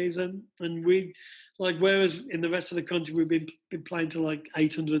some reason, and we like, whereas in the rest of the country we've been playing to like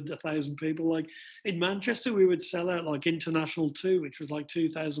 800, 1,000 people. Like in Manchester we would sell out like International 2, which was like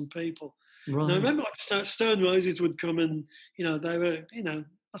 2,000 people. Right. And I remember like Stone Roses would come, and they were,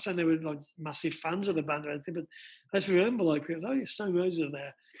 I saying they were like massive fans of the band or anything, but I just remember like, oh, yeah, Stone Roses are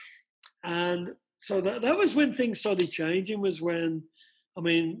there. And so that was when things started changing, was when, I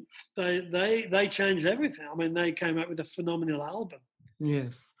mean, they changed everything. I mean, they came out with a phenomenal album.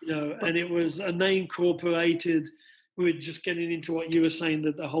 Yes. And it was, and they incorporated, we were just getting into what you were saying,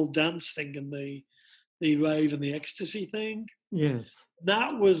 that the whole dance thing and the rave and the ecstasy thing. Yes.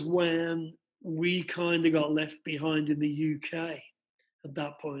 That was when we kind of got left behind in the UK at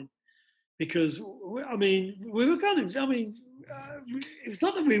that point, because I mean, we were kind of, I mean, it's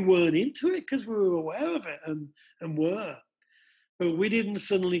not that we weren't into it, because we were aware of it and were, but we didn't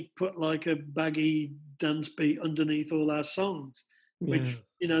suddenly put like a baggy dance beat underneath all our songs, which,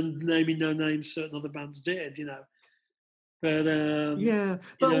 naming no names, certain other bands did, But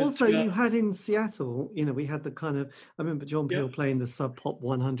but also you had in Seattle, we had the kind of, I remember John Peel playing the Sub Pop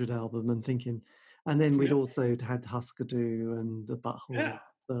 100 album and thinking, and then we'd also had Husker Du and the Butthole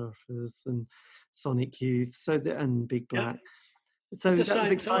Surfers and Sonic Youth, and Big Black. So at the that was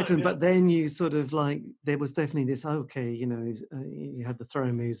same exciting, time, yeah. but then you sort of like there was definitely this okay, you had the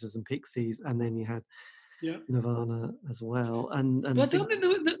Throwing Muses and Pixies, and then you had Yeah. Nirvana as well, and But I think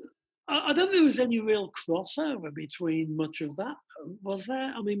don't think I don't think there was any real crossover between much of that, was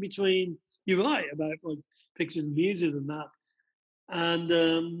there? I mean, between you're right about like Pixies and Muses and that,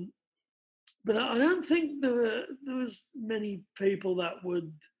 and but I don't think there was many people that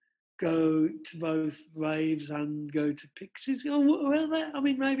would go to both raves and go to Pixies. Or were there? I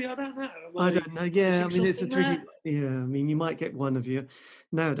mean, maybe I don't know. Am I I don't know. Yeah, I missing mean it's a something tricky. there? Yeah, I mean you might get one of your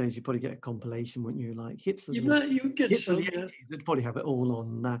nowadays. You probably get a compilation, wouldn't you? Like You get hits of the some, yeah. 80s. They'd probably have it all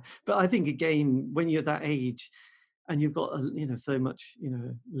on that. But I think again, when you're that age, and you've got so much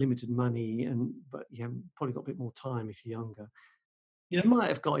limited money, and but you haven't probably got a bit more time if you're younger. You Yeah, might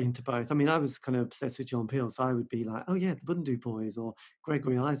have got into both. I mean, I was kind of obsessed with John Peel, so I would be like, oh yeah, the Bundu Boys or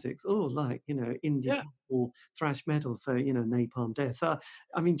Gregory Isaacs, or like indie yeah, pop or thrash metal, so Napalm Death. So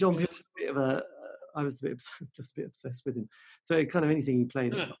I mean, John Peel right. was a bit of a, I was a bit just a bit obsessed with him. So kind of anything he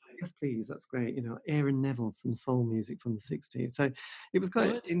played, it was Yeah, like, yes, please, that's great. Aaron Neville, some soul music from the '60s. So it was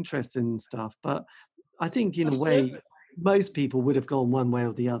quite right. interesting stuff. But I think in a way, Absolutely. most people would have gone one way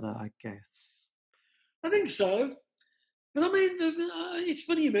or the other, I guess. I think so. But I mean, it's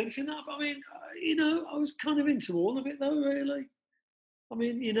funny you mention that. But I mean, I was kind of into all of it though, really. I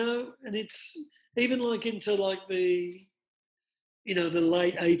mean, and it's even like into like the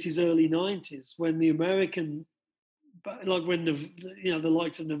late '80s, early '90s when the American, but like when the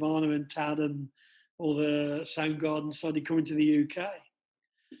likes of Nirvana and Tad and all the Soundgarden started coming to the UK.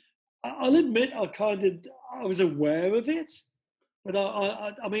 I'll admit I was aware of it, but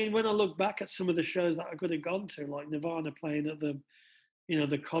I mean, when I look back at some of the shows that I could have gone to, like Nirvana playing at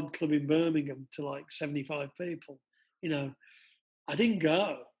the Cod Club in Birmingham to like 75 people, you know, I didn't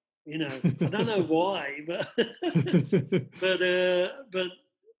go. I don't know why, but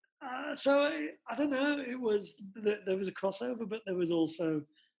so I don't know. There was a crossover, but there was also,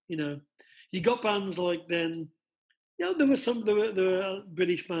 you know, you got bands like then. There were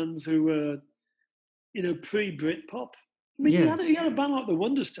British bands who were pre Britpop. I mean, Yes. you had a band like the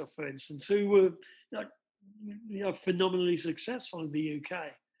Wonder Stuff, for instance, who were like phenomenally successful in the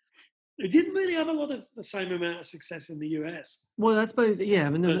UK. They didn't really have a lot of the same amount of success in the US. Well, I suppose, yeah, I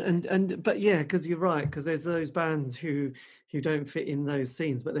mean, But but yeah, because you're right, because there's those bands who don't fit in those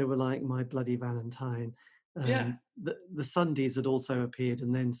scenes, but they were like My Bloody Valentine. yeah, The Sundays had also appeared,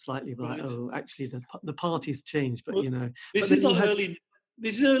 and then slightly like, right. oh, actually the party's changed, but Well, but this then is you like had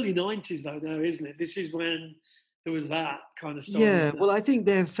this is early '90s though, now, isn't it? This is when there was that kind of started. yeah. Well, I think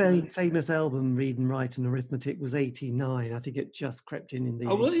their You know. famous album Read and Write and Arithmetic was '89. I think it just crept in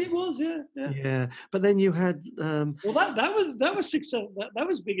Oh the well, it was, yeah, yeah. yeah. But then you had Well, that was success. That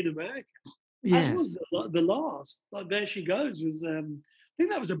was big in America, as was yes, the last. Like There She Goes was. I think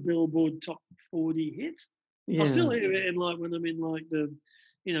that was a Billboard Top 40 hit. I yeah. still hear it in like when I'm in like the,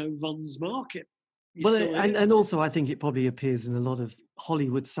 Vons Market. You Well, still hear it. and also I think it probably appears in a lot of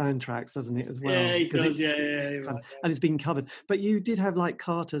Hollywood soundtracks, doesn't it, as Yeah, well? it Because does. Yeah, yeah, it's you're kind right. of, and it's been covered. But you did have like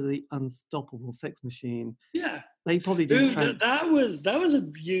Carter, the Unstoppable Sex Machine. Yeah, They probably didn't dude, track. that was a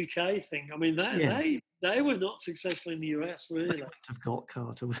UK thing. I mean, Yeah, they were not successful in the US, they really. wouldn't have got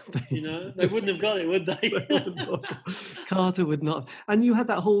Carter, would they? They wouldn't have got it, would They they? would not. Carter would not. And you had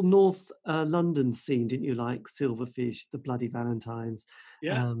that whole North London scene, didn't you? Like Silverfish, the Bloody Valentines,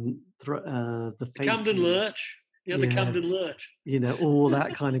 Yeah, the the Camden Faithful. Lurch. Yeah, the Yeah, Camden Lurch. all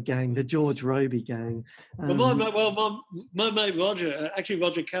that kind of gang, the George Roby gang. Well, my mate Roger, actually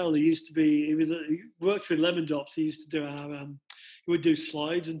Roger Carroll, he worked with Lemon Drops. He used to do he would do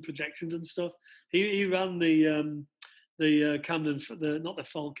slides and projections and stuff. He ran the Camden, not the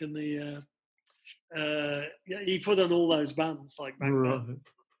Falcon, yeah, he put on all those bands like back then. Right. The,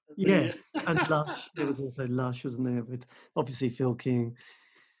 Yes, and Lush. There was also Lush, wasn't there? With obviously Phil King,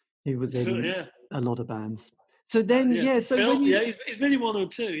 who was Phil, in yeah, a lot of bands. So then, yeah, yeah. So when Phil, you, yeah, he's been in one or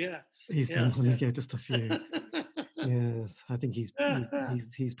two, yeah, he's been yeah, on, yeah. yeah, just a few. Yes, I think Yeah,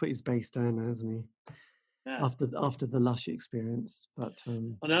 he's put his bass down, now, hasn't he? yeah. After the Lush experience, but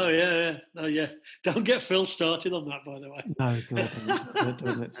I know, yeah, yeah, no, yeah. Don't get Phil started on that, by the way. no, God,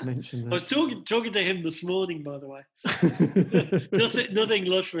 don't let's mention I was talking to him this morning, by the way. that. Nothing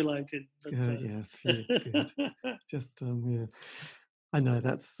Lush related. But, Yes, yeah, good. Just yeah. I know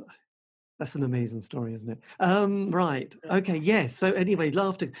that's an amazing story, isn't it? Right. yeah. Okay. Yes. So anyway,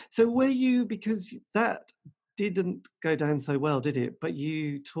 laughter. So were you, because that didn't go down so well, did it? But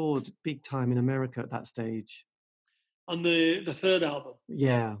you toured big time in America at that stage. On the third album.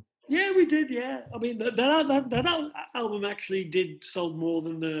 Yeah. Yeah, we did. Yeah, I mean that album actually did sold more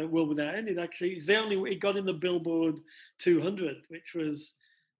than the World Without End. It actually it's the only it got in the Billboard 200, which was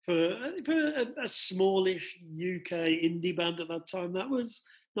for a smallish UK indie band at that time. That was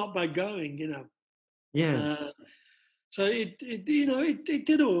not bad going, you know. Yes. Uh, so it did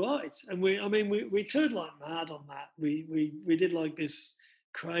all right, and we toured like mad on that. We did like this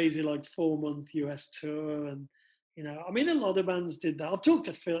crazy like 4 month US tour, and I mean a lot of bands did that. I've talked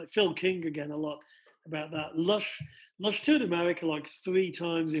to Phil King again a lot about that. Lush toured America like 3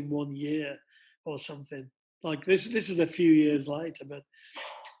 times in 1 year or something. Like this is a few years later, but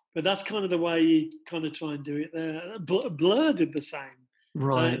that's kind of the way you kind of try and do it there. Blur did the same. They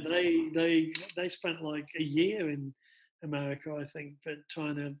Right. they spent like a year in America, I think, but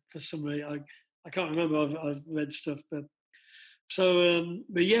trying to for some reason I can't remember. I've read stuff, but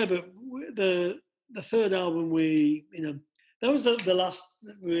the third album that was the last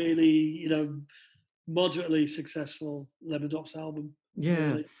really moderately successful Lemon Drops album.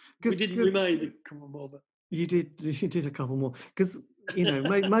 Yeah. Really, Because we made a couple more, but you did a couple more because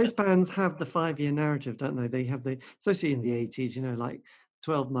most bands have the 5 year narrative, don't they? They have especially in the 80s, like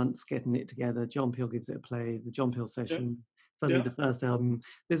 12 months getting it together. John Peel gives it a play, the John Peel yeah, session, suddenly yeah, the first album.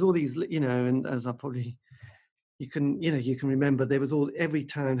 There's all these, and as I probably you can remember there was every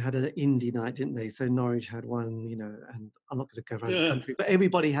town had an indie night, didn't they? So Norwich had one, and I'm not going to go around the yeah, country, but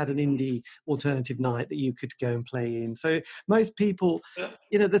everybody had an indie alternative night that you could go and play in. So most people,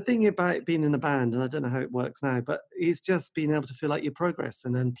 yeah, the thing about being in a band, and I don't know how it works now, but it's just being able to feel like your progress,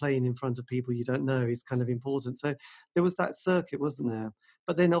 and then playing in front of people you don't know is kind of important. So there was that circuit, wasn't there?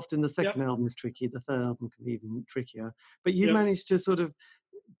 But then often the yeah, second album is tricky, the third album can be even trickier. But you yeah. managed to sort of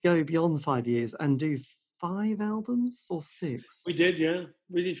go beyond 5 years and do 5 albums or six? We did, yeah.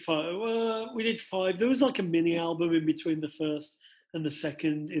 We did five. We did five. There was like a mini album in between the first and the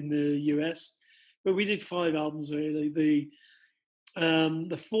second in the US, but we did 5 albums really.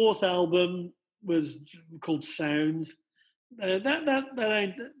 The fourth album was called Sound. That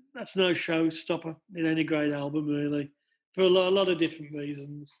ain't that's no showstopper in any great album really, for a lot of different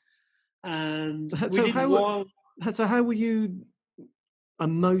reasons. And we So did how one. so how were you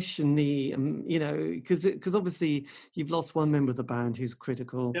emotionally, because obviously you've lost one member of the band who's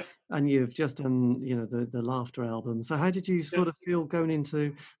critical, Yeah, and you've just done, the Laughter album. So how did you yeah. sort of feel going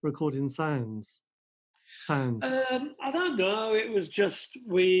into recording Sound? I don't know. It was just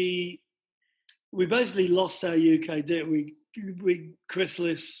we basically lost our UK deal. We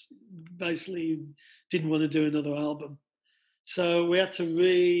Chrysalis basically didn't want to do another album, so we had to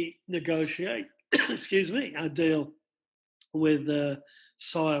renegotiate. excuse me, our deal with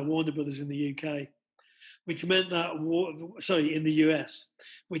Sire Warner Brothers in the UK, which meant that in the US,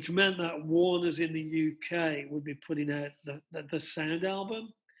 which meant that Warner's in the UK would be putting out the Sound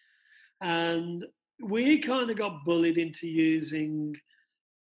album, and we kind of got bullied into using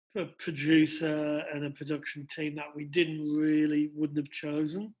a producer and a production team that we wouldn't have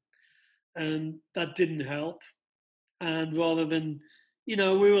chosen, and that didn't help. And rather than, we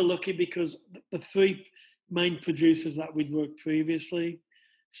were lucky because the three main producers that we'd worked previously,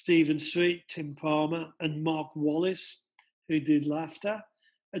 Stephen Street, Tim Palmer, and Mark Wallace, who did Laughter,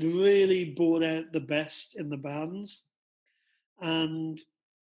 had really brought out the best in the bands. And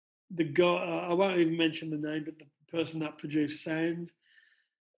the guy, I won't even mention the name, but the person that produced Sound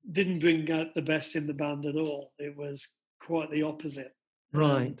didn't bring out the best in the band at all. It was quite the opposite. And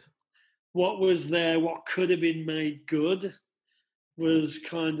Right. what was there, what could have been made good, was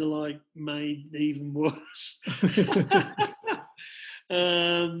kind of like made even worse.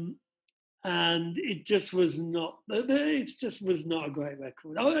 um, and it just was not. It just was not a great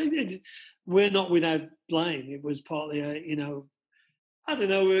record. We're not without blame. It was partly I don't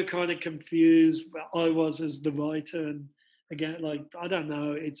know. We were kind of confused. I was as the writer, and again, like I don't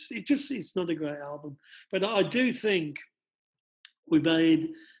know. It's not a great album, but I do think we made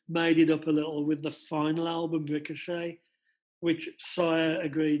it up a little with the final album, Ricochet, which Sire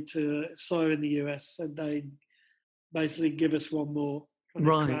agreed to. Sire in the US said they'd basically give us one more kind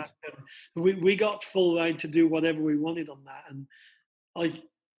of crack. Right. And we got full reign to do whatever we wanted on that, and I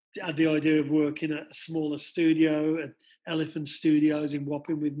had the idea of working at a smaller studio at Elephant Studios in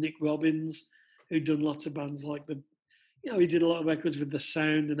Wapping with Nick Robbins, who'd done lots of bands like he did a lot of records with The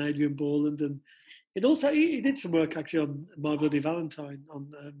Sound and Adrian Borland, and he did some work actually on My Bloody Valentine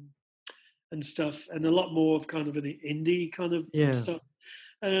and stuff, and a lot more of kind of an indie kind of Yeah. stuff.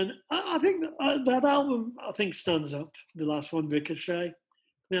 And I think that album stands up. The last one, Ricochet,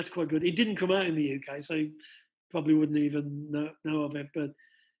 that's quite good. It didn't come out in the UK, so you probably wouldn't even know of it,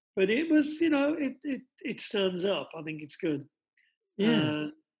 but it was, it stands up. I think it's good. Yes.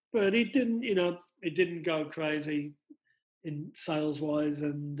 but it didn't, it didn't go crazy in sales wise.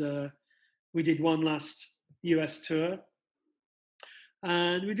 And we did one last US tour,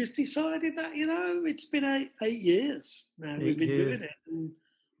 and we just decided that it's been 8 years now we've been doing 8 years.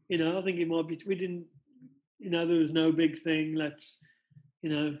 it, and I think it might be we didn't, there was no big thing. Let's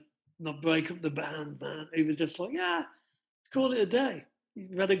not break up the band, man. It was just like, yeah, call it a day.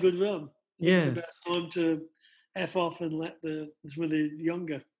 You've had a good run. I think it's about Yes. time to F off and let some of the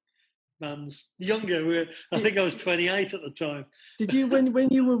younger bands. I think I was 28 at the time. Did you, when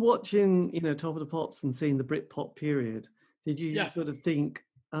you were watching, Top of the Pops and seeing the Britpop period, did you Yeah. sort of think,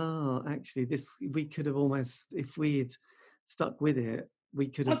 actually, we could have almost, if we'd stuck with it, we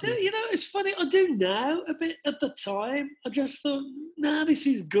could I have. do, it's funny. I do now a bit. At the time, I just thought, nah, this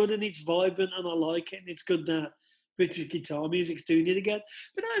is good and it's vibrant and I like it and it's good now. British guitar music's doing it again.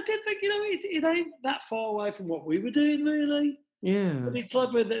 But I did think, it ain't that far away from what we were doing, really. Yeah. But it's like,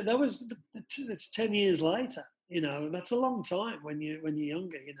 it's 10 years later. That's a long time when you're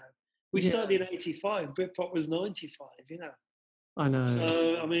younger. We started in '85. Britpop was '95. I know.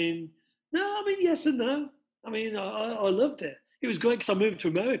 So yes and no. I loved it. It was great because I moved to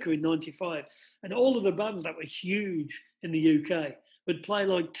America in '95, and all of the bands that were huge in the UK would play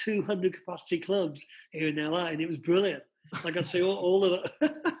like 200 capacity clubs here in LA, and it was brilliant. Like I'd see all of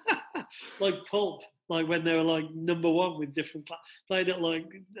it, like Pulp, like when they were like number one with different played at like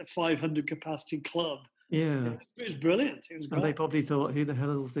a 500 capacity club. Yeah. It was brilliant. It was great. And they probably thought, who the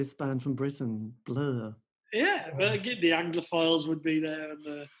hell is this band from Britain? Blur. Yeah, well, the Anglophiles would be there, and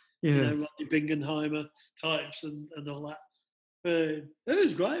the Rodney Bingenheimer types and all that. It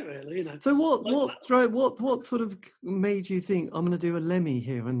was great, really. So what sort of made you think, I'm going to do a Lemmy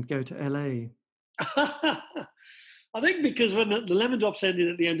here and go to LA? I think because when the Lemon Drops ended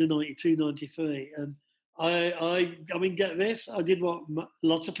at the end of '92, '93, and I mean, get this, I did what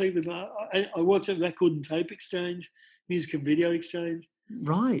lots of people do. I worked at Record and Tape Exchange, Music and Video Exchange.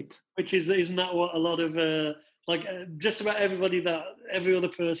 Right. Which isn't that what a lot of just about every other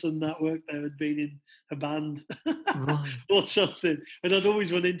person that worked there had been in a band Right. or something, and I'd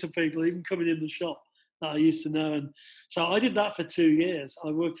always run into people even coming in the shop that I used to know, and so I did that for 2 years.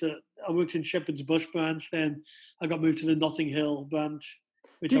 I worked in Shepherd's Bush branch, then I got moved to the Notting Hill branch,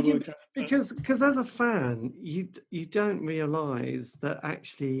 which I worked at. Because as a fan, you don't realise that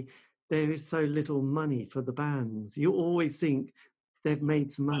actually there is so little money for the bands. You always think they've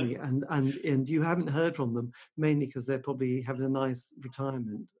made some money, and you haven't heard from them, mainly because they're probably having a nice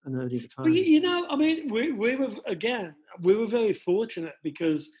retirement, an early retirement. Well, we were very fortunate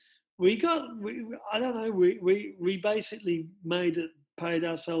because we basically paid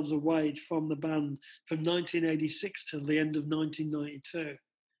ourselves a wage from the band from 1986 till the end of 1992.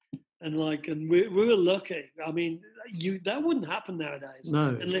 And we were lucky. I mean, that wouldn't happen nowadays.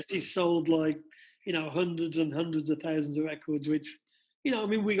 No. Unless you sold hundreds and hundreds of thousands of records, which,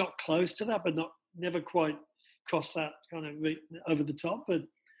 we got close to that, but never quite crossed that kind of over the top. But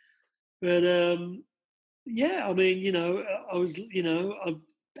yeah, I mean, I was,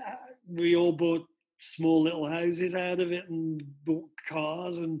 we all bought small little houses out of it and bought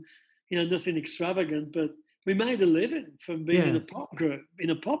cars and, nothing extravagant, but we made a living from being in a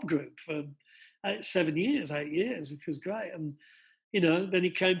pop group for 8 years, which was great. And, then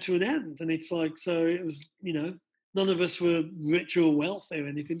it came to an end, and it's like, so it was, none of us were rich or wealthy or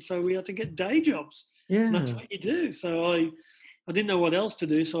anything. So we had to get day jobs. Yeah. And that's what you do. So I didn't know what else to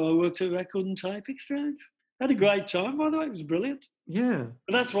do. So I worked at Record and Tape Exchange. Had a great time, by the way. It was brilliant. Yeah.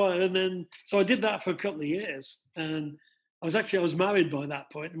 But that's why. And then, so I did that for a couple of years. And I was married by that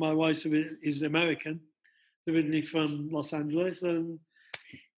point. My wife is American, originally from Los Angeles. And,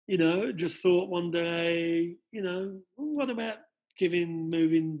 just thought one day, what about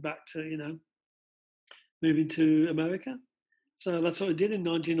moving to America? So that's what I did in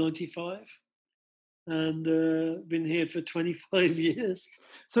 1995. And been here for 25 years.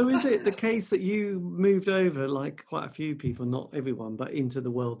 So is it the case that you moved over, like quite a few people, not everyone, but into the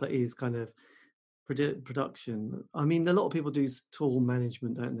world that is kind of production? I mean, a lot of people do tour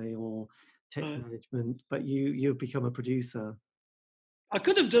management, don't they, or tech management, but you've become a producer. I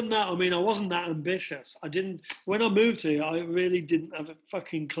could have done that. I mean, I wasn't that ambitious. When I moved here, I really didn't have a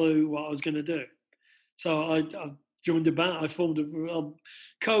fucking clue what I was going to do. So I joined a band. I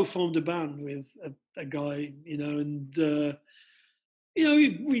co-formed a band with a guy, and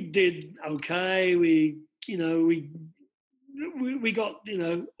we did okay. We got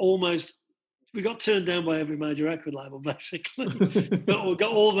almost. We got turned down by every major record label, basically. But we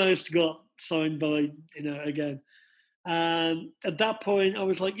got signed by again. And at that point, I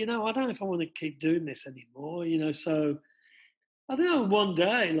was like, I don't know if I want to keep doing this anymore. So I don't know, one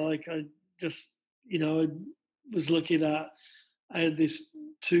day, like I just, I was lucky that I had this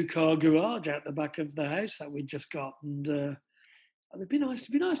 2-car garage out the back of the house that we'd just got, and it'd be nice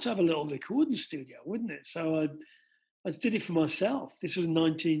to have a little recording studio, wouldn't it? So I did it for myself. This was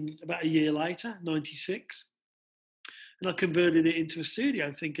about a year later, 96, and I converted it into a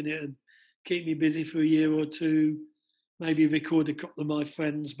studio, thinking it'd keep me busy for a year or two, maybe record a couple of my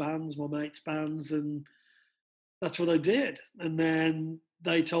friends' bands, my mates' bands, and that's what I did. And then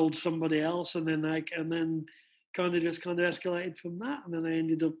they told somebody else, and then kind of escalated from that. And then I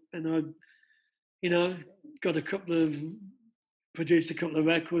ended up, and I, got produced a couple of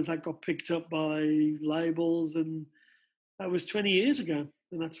records that got picked up by labels, and that was 20 years ago.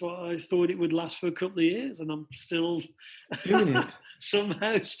 And that's what I thought it would last for a couple of years, and I'm still doing it.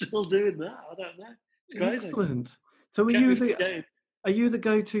 Somehow still doing that. I don't know. It's crazy. Excellent. So are you the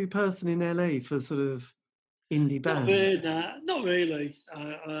go-to person in LA for sort of indie bands? Not really.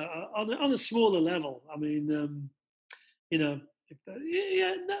 On a smaller level. I mean, I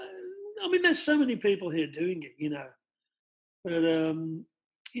mean, there's so many people here doing it, but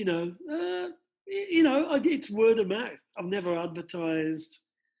it's word of mouth. I've never advertised,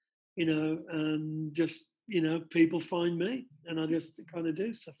 and just people find me, and I just kind of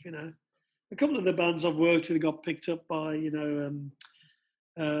do stuff. A couple of the bands I've worked with got picked up by a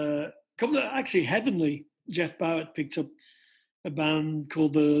couple of actually Heavenly. Jeff Barrett picked up a band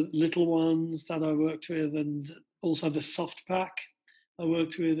called the Little Ones that I worked with, and also the Soft Pack I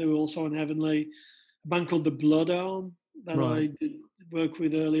worked with. They were also on Heavenly. A band called the Blood Arm that I did work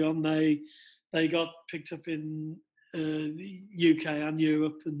with early on. They got picked up in the UK and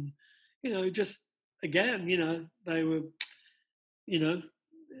Europe, and just again, they were,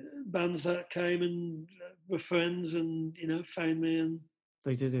 bands that came and were friends, and found me, and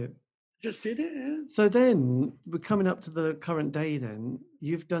they did it. Just did it, yeah. So then we're coming up to the current day. Then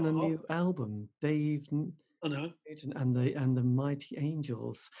you've done a new album, Dave. I know. And the Mighty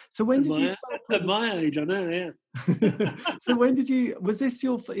Angels. So when did you start at my age? I know, yeah. So when did you? Is this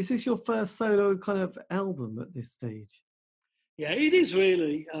your first solo kind of album at this stage? Yeah, it is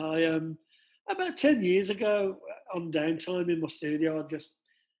really. I about 10 years ago, on downtime in my studio, I'd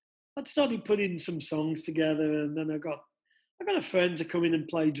started putting some songs together, and then I got a friend to come in and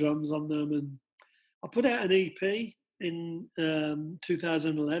play drums on them, and I put out an EP in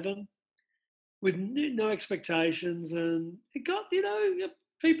 2011 with no expectations, and it got,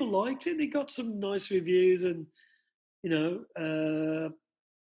 people liked it. It got some nice reviews, and that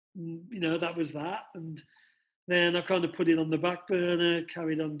was that. And then I kind of put it on the back burner,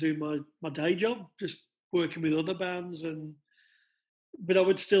 carried on doing my day job, just working with other bands, but I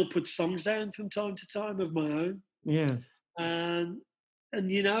would still put songs down from time to time of my own. Yes. And I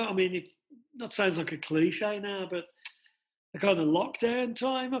mean, that sounds like a cliche now, but the kind of lockdown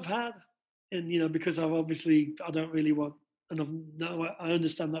time I've had, and because I don't really want, and I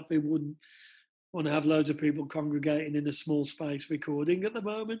understand that people wouldn't want to have loads of people congregating in a small space recording at the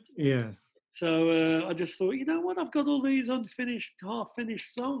moment. Yes. So I just thought, what, I've got all these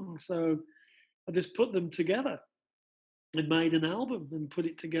half-finished songs, so I just put them together and made an album and put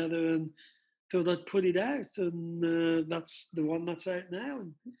it together, and thought I'd put it out, and that's the one that's out now.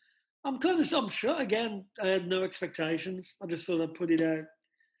 And I'm sure, again, I had no expectations. I just thought I'd put it out,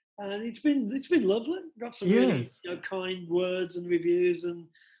 and it's been lovely. Got some really kind words and reviews, and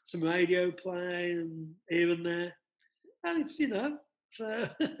some radio play, and here and there, and it's so.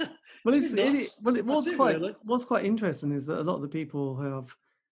 Well, what's quite interesting is that a lot of the people who I've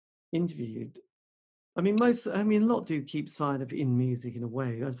interviewed, a lot do keep side in music in a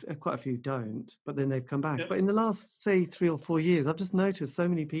way. Quite a few don't, but then they've come back. Yeah. But in the last, say, 3 or 4 years, I've just noticed so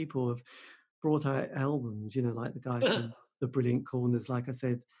many people have brought out albums, like the guy from The Brilliant Corners, like I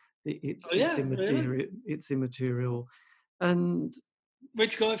said, it's immaterial. And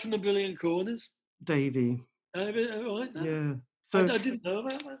which guy from The Brilliant Corners? Davey. Yeah. So I didn't know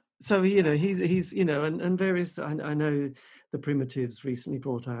about that. So he's and various. I know the Primitives recently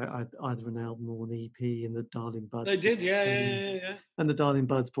brought out either an album or an EP, and the Darling Buds. They did, yeah. And the Darling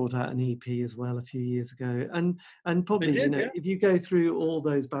Buds brought out an EP as well a few years ago, and probably if you go through all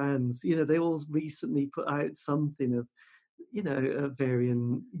those bands, they all recently put out something of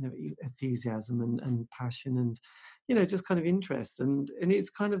varying enthusiasm and passion, and just kind of interest, and it's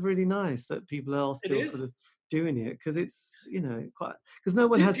kind of really nice that people are still sort of doing it, because it's quite, because no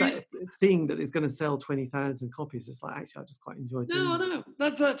one has that thing that is going to sell 20,000 copies. It's like, actually, I just quite enjoy doing it. No,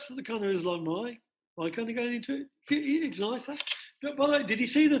 that's the kind of is like my kind of going into it. It's nice. But by the way, did you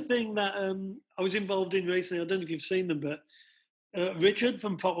see the thing that I was involved in recently? I don't know if you've seen them, but Richard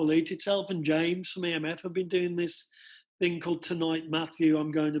from Pop Will Eat Itself and James from EMF have been doing this thing called Tonight Matthew.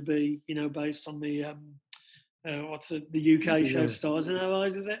 I'm going to be, based on the what's the UK show Yeah. Stars in Our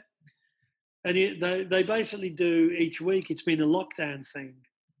Eyes, is it? And they basically do each week. It's been a lockdown thing.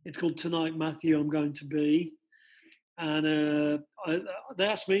 It's called Tonight Matthew, I'm going to be, and they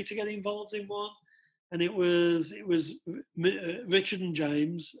asked me to get involved in one, and it was Richard and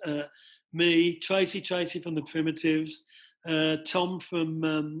James, me, Tracy from the Primitives, Tom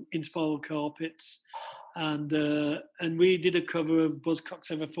from Inspiral Carpets, and we did a cover of Buzzcocks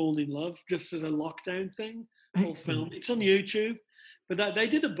Ever Fallen in Love just as a lockdown thing. All filmed. It's on YouTube, but they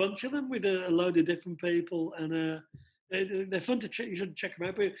did a bunch of them with a load of different people, and they're fun to check. You should check them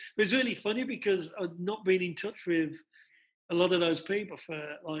out. But it was really funny because I'd not been in touch with a lot of those people for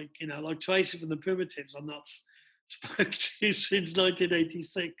like Tracy from the Primitives. I'm not spoke to since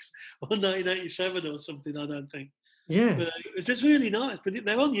 1986 or 1987 or something. I don't think. Yes. But it was just really nice. But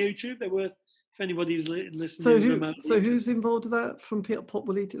they're on YouTube. They're worth. If anybody's listening, so who's involved with that from Pop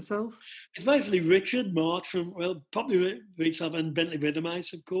Will Eat Itself? It's basically Richard March from probably Retail and Bentley Rhythm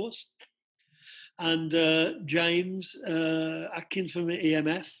Ace, of course, and James Atkins from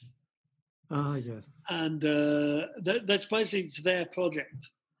EMF. Ah, yes. And that's basically it's their project,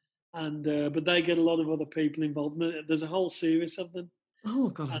 and but they get a lot of other people involved. There's a whole series of them. Oh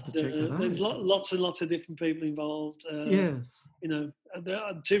God, I have to check that out. There's lots and lots of different people involved. Yes. There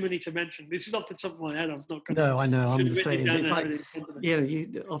are too many to mention. This is off the top of my head. I'm not going to. No, I know. I'm the same. It's like,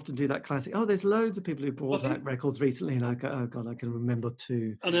 you often do that classic. Oh, there's loads of people who brought out records recently, and I go, oh God, I can remember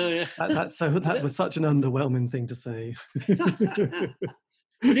two. I know, yeah. That was such an underwhelming thing to say.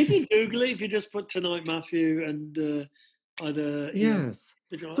 But if you Google it, if you just put Tonight Matthew and either yes.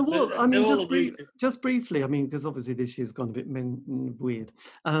 So what? I mean, just briefly. I mean, because obviously this year's gone a bit weird.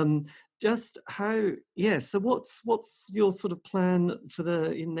 Just how? Yes. So what's your sort of plan for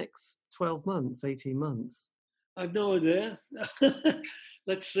the next 12 months, 18 months? I've no idea.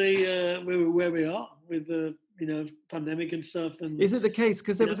 Let's see where we are with the pandemic and stuff. And is it the case?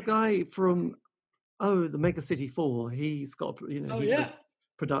 Because there was a guy from the Mega City 4. He's got does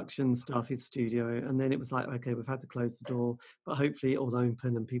production stuff, his studio, and then it was like, okay, we've had to close the door, but hopefully it'll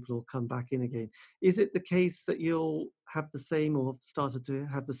open and people will come back in again. Is it the case that you'll have the same or started to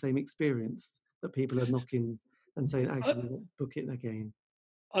have the same experience, that people are knocking and saying, actually, we'll book it again?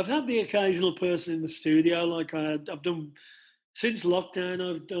 I've had the occasional person in the studio, like I've done since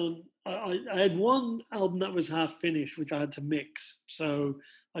lockdown. I had one album that was half finished, which I had to mix, so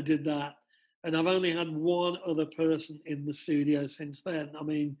I did that. And I've only had one other person in the studio since then. I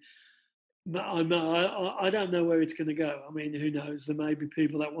mean, I don't know where it's going to go. I mean, who knows? There may be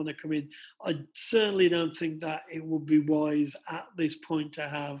people that want to come in. I certainly don't think that it would be wise at this point to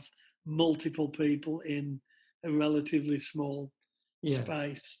have multiple people in a relatively small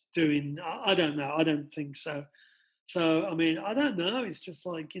space doing. I don't know. I don't think so. So, I mean, I don't know. It's just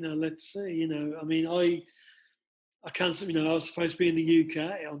like, let's see. I mean, I cancelled, I was supposed to be in the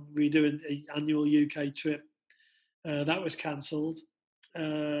UK. We do an annual UK trip. That was cancelled.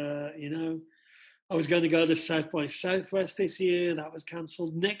 I was going to go to South by Southwest this year. That was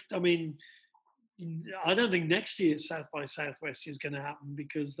cancelled. I don't think next year's South by Southwest is going to happen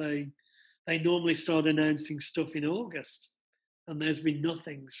because they normally start announcing stuff in August, and there's been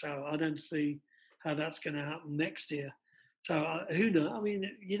nothing. So I don't see how that's going to happen next year. So who knows? I mean,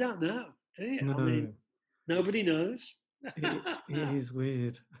 you don't know, do you? No. I mean, nobody knows. It is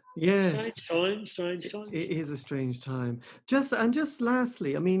weird. Yes. Strange times. It is a strange time. Just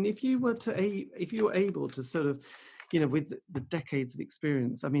lastly, I mean, if you were able to sort of, with the decades of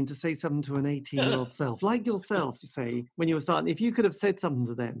experience, I mean, to say something to an 18-year-old self, like yourself, say, when you were starting, if you could have said something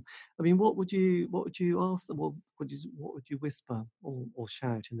to them, I mean, what would you ask them? What would you whisper or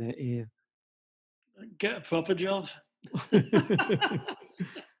shout in their ear? Get a proper job.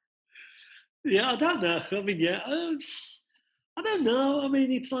 Yeah, I don't know. I mean, I don't know. I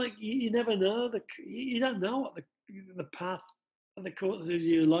mean, it's like you never know. You don't know what the path and the course of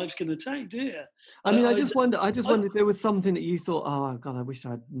your life's going to take, do you? I mean, I just wonder if there was something that you thought, oh God, I wish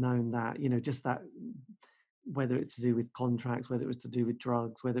I'd known that. Just that, whether it's to do with contracts, whether it was to do with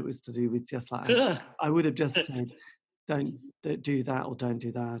drugs, whether it was to do with just like I would have just said, don't do that or don't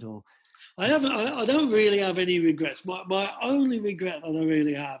do that or. I don't really have any regrets. My only regret that I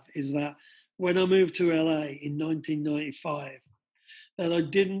really have is that when I moved to LA in 1995, that I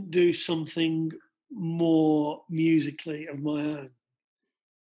didn't do something more musically of my own.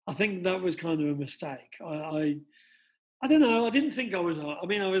 I think that was kind of a mistake. I don't know. I didn't think I was. I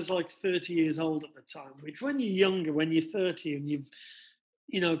mean, I was like 30 years old at the time. Which, when you're younger, when you're 30, and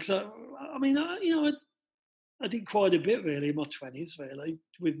because I did quite a bit really in my 20s, really,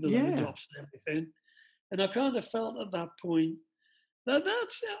 with the jobs and everything. And I kind of felt at that point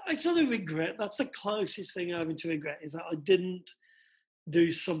that's it's not a regret. That's the closest thing having to regret is that I didn't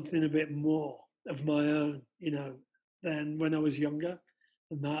do something a bit more of my own, than when I was younger,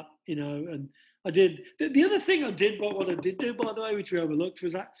 and that, and I did. The other thing I did, but what I did do, by the way, which we overlooked,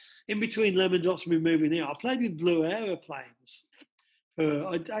 was that in between Lemon Drops and me moving here, I played with Blue Aeroplanes.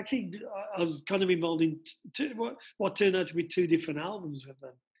 I was kind of involved in what turned out to be 2 different albums with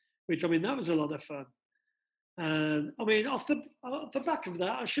them, which, I mean, that was a lot of fun. And I mean, off the back of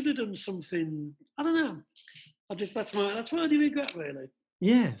that, I should have done something. I don't know. That's my only regret, really.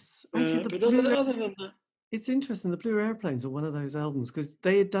 Yes, actually, But other than that, it's interesting. The Blue Airplanes are one of those albums because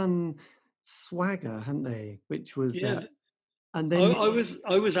they had done Swagger, hadn't they? Which was yeah. And then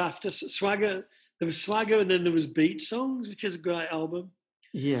I was after Swagger. There was Swagger, and then there was Beat Songs, which is a great album.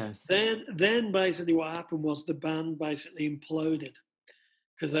 Yes. Then basically what happened was the band basically imploded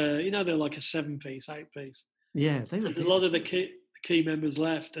because they're like a 7-piece, 8-piece. Yeah, a lot of the key members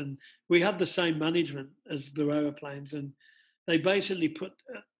left, and we had the same management as Blue Aeroplanes, and they basically put,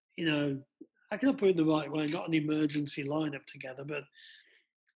 I cannot put it in the right way, not an emergency lineup together, but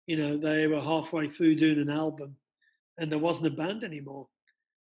they were halfway through doing an album, and there wasn't a band anymore.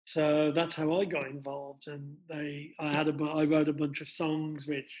 So that's how I got involved, and I wrote a bunch of songs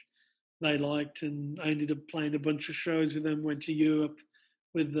which they liked, and I ended up playing a bunch of shows with them. Went to Europe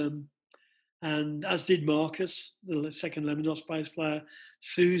with them. And as did Marcus, the second Lemon Drops bass player,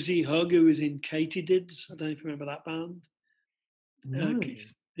 Susie Hugg, who was in Katydids. I don't know if you remember that band. No.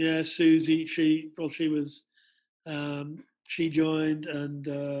 Yeah, Susie. She joined, and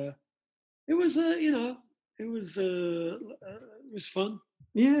it was fun.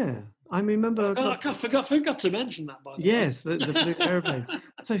 Yeah, I remember. I forgot to mention that. By the way. Yes, the Blue Aeroplanes.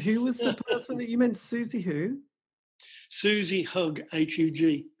 So who was the person that you meant? Susie who? Susie Hugg, Hug.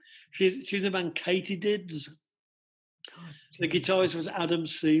 She's in the band Katydids. The guitarist was Adam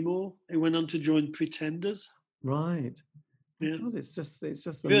Seymour, who went on to join Pretenders. Right. Yeah. God, it's just. You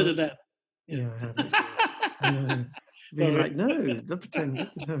heard of that? Yeah, I have. Be like, no, the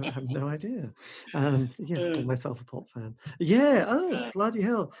Pretenders. No, I have no idea. Yes, call myself a pop fan. Yeah. Oh, bloody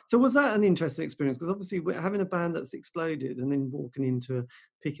hell! So was that an interesting experience? Because obviously, having a band that's exploded and then walking into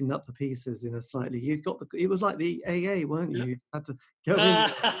picking up the pieces in a slightly, it was like the AA, weren't you? You had to go in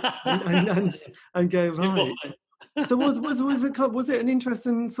and go right. So was it an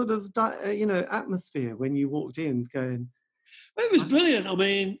interesting sort of atmosphere when you walked in going? It was brilliant. I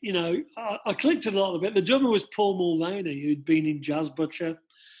mean, I clicked a lot of it. The drummer was Paul Mullaney, who'd been in Jazz Butcher,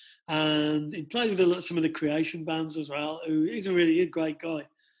 and he played with some of the Creation bands as well. He's a really great guy.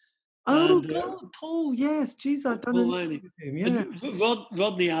 Oh, God, Paul, yes. Jeez, I've done Mullaney with him. Yeah.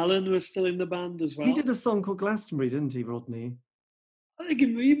 Rodney Allen was still in the band as well. He did a song called Glastonbury, didn't he, Rodney? I think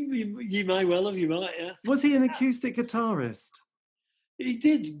you may well have, you're right, yeah. Was he an acoustic guitarist? He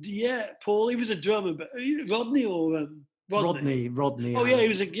did, yeah. Paul, he was a drummer, but Rodney or... Rodney. Oh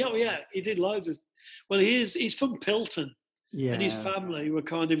yeah, he did loads of. Well, he's from Pilton, and his family were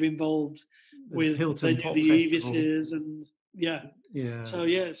kind of involved with Pilton the Pop Evises, and yeah. So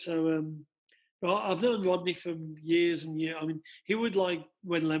well, I've known Rodney for years and years. I mean, he would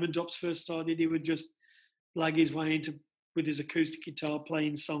when Lemon Drops first started, he would just lag his way into with his acoustic guitar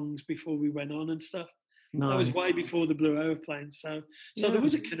playing songs before we went on and stuff. Nice. That was way before the Blue Aeroplanes, so there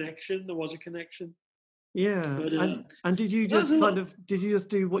was a connection. Yeah, but, and did you just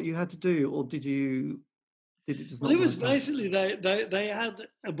do what you had to do, or did it just? Well, it was basically they had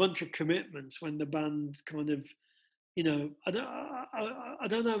a bunch of commitments when the band kind of, I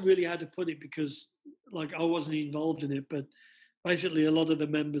don't know really how to put it because I wasn't involved in it, but basically a lot of the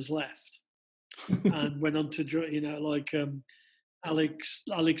members left and went on to Alex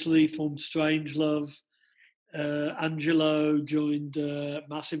Lee formed Strangelove, Angelo joined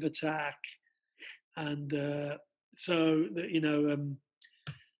Massive Attack. And so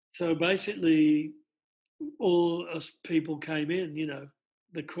basically, all us people came in.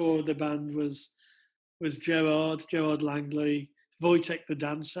 The core of the band was Gerard Langley, Wojtek the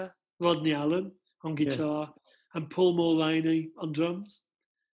dancer, Rodney Allen on guitar, and Paul Mullaney on drums.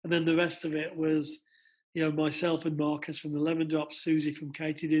 And then the rest of it was, myself and Marcus from the Lemon Drops, Susie from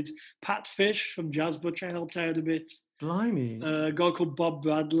Katydids, Pat Fish from Jazz Butcher helped out a bit. Blimey. A guy called Bob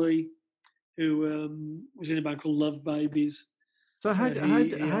Bradley, who was in a band called Love Babies. So how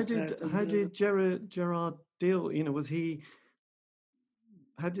did Gerard deal? Was he?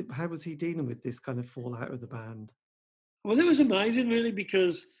 How was he dealing with this kind of fallout of the band? Well, it was amazing, really,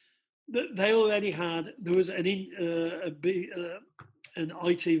 because they already had. There was an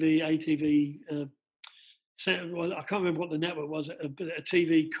ITV, ATV. I can't remember what the network was. A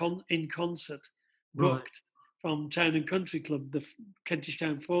TV in concert booked from Town and Country Club, the Kentish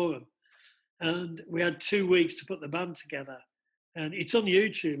Town Forum, and we had 2 weeks to put the band together. And it's on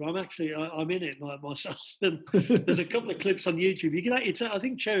YouTube. I'm in it myself. And there's a couple of clips on YouTube. You can. I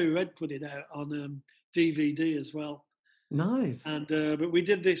think Cherry Red put it out on DVD as well. Nice. And but we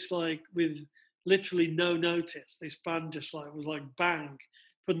did this like with literally no notice. This band just was like bang,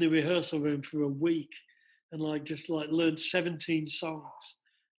 put in the rehearsal room for a week, and just learned 17 songs.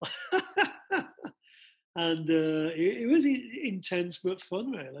 And it was intense but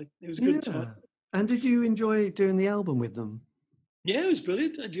fun. Really, it was a good time. And did you enjoy doing the album with them? Yeah, it was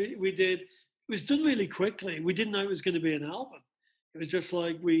brilliant. We did. It was done really quickly. We didn't know it was going to be an album. It was just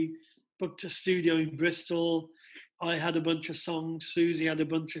like we booked a studio in Bristol. I had a bunch of songs. Susie had a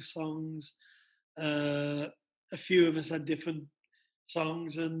bunch of songs. A few of us had different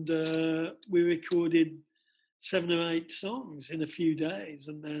songs, and we recorded 7 or 8 songs in a few days.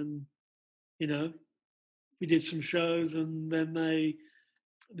 And then, we did some shows, and then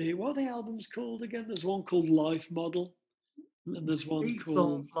what are the albums called again? There's one called Life Model. And there's one Beat called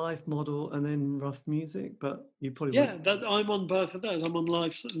Songs, Life Model, and then Rough Music. But you probably I'm on both of those. I'm on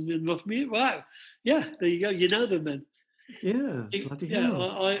Life and Rough Music. Wow, yeah, there you go. You know them then. Yeah, bloody hell.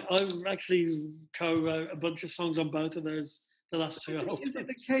 I actually co-wrote a bunch of songs on both of those. The last 2 albums. Is it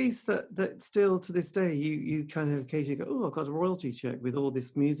the case that still to this day you kind of occasionally go, oh, I've got a royalty check with all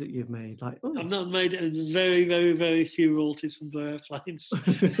this music you've made? Like, oh, I've not made very, very, very few royalties from Blue Airplanes.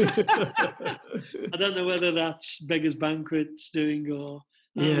 I don't know whether that's Beggars Banquet's doing or.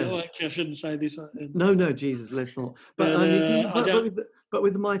 I shouldn't say this. No, Jesus, let's not. But but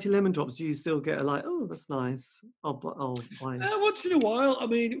with the Mighty Lemon Drops, do you still get oh, that's nice. I'll buy. Once in a while. I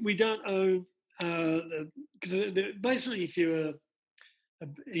mean, we don't own. Because basically, if you're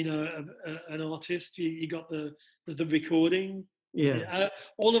an artist, you got there's the recording. Yeah.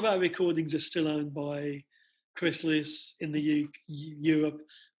 All of our recordings are still owned by Chrysalis in the Europe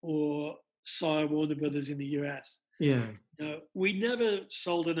or Sire Warner Brothers in the US. Yeah. We never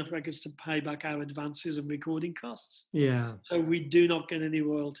sold enough records to pay back our advances and recording costs. Yeah. So we do not get any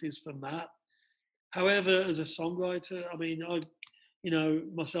royalties from that. However, as a songwriter, I mean,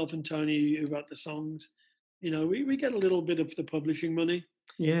 myself and Tony, who wrote the songs, we get a little bit of the publishing money.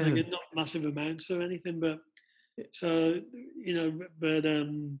 Yeah. Not massive amounts or anything, but the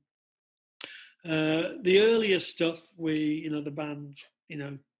earlier stuff, the band,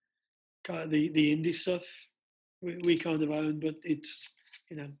 kind of the indie stuff, we kind of own, but it's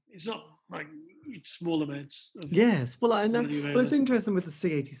not like it's small amounts. Yes, well, I know. Well, it's interesting with the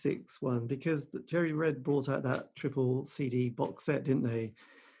C86 one because Cherry Red brought out that triple CD box set, didn't they?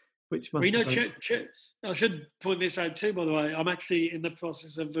 Which must. I should point this out too. By the way, I'm actually in the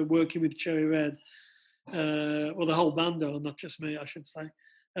process of working with Cherry Red. Well, the whole band are, not just me, I should say.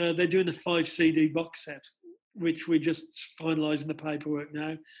 They're doing a 5 CD box set, which we're just finalising the paperwork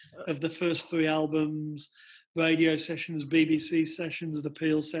now of the first 3 albums. Radio sessions, BBC sessions, the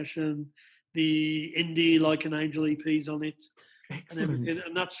Peel session, the indie Like an Angel EPs on it. Excellent.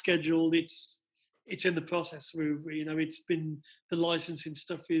 And that's scheduled. It's in the process. It's been, the licensing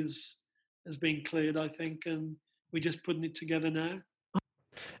stuff has been cleared, I think, and we're just putting it together now.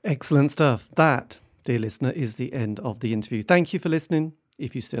 Excellent stuff. That, dear listener, is the end of the interview. Thank you for listening,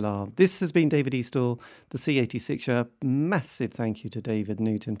 if you still are. This has been David Eastaugh, the C86 Show. Massive thank you to David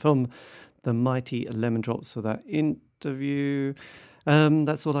Newton from the Mighty Lemon Drops for that interview.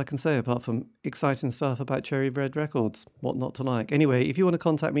 That's all I can say, apart from exciting stuff about Cherry Red Records. What not to like. Anyway, if you want to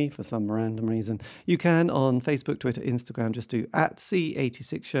contact me for some random reason, you can on Facebook, Twitter, Instagram. Just do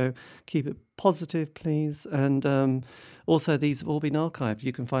 @C86 Show. Keep it positive, please. And also, these have all been archived.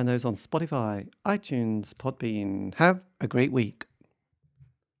 You can find those on Spotify, iTunes, Podbean. Have a great week.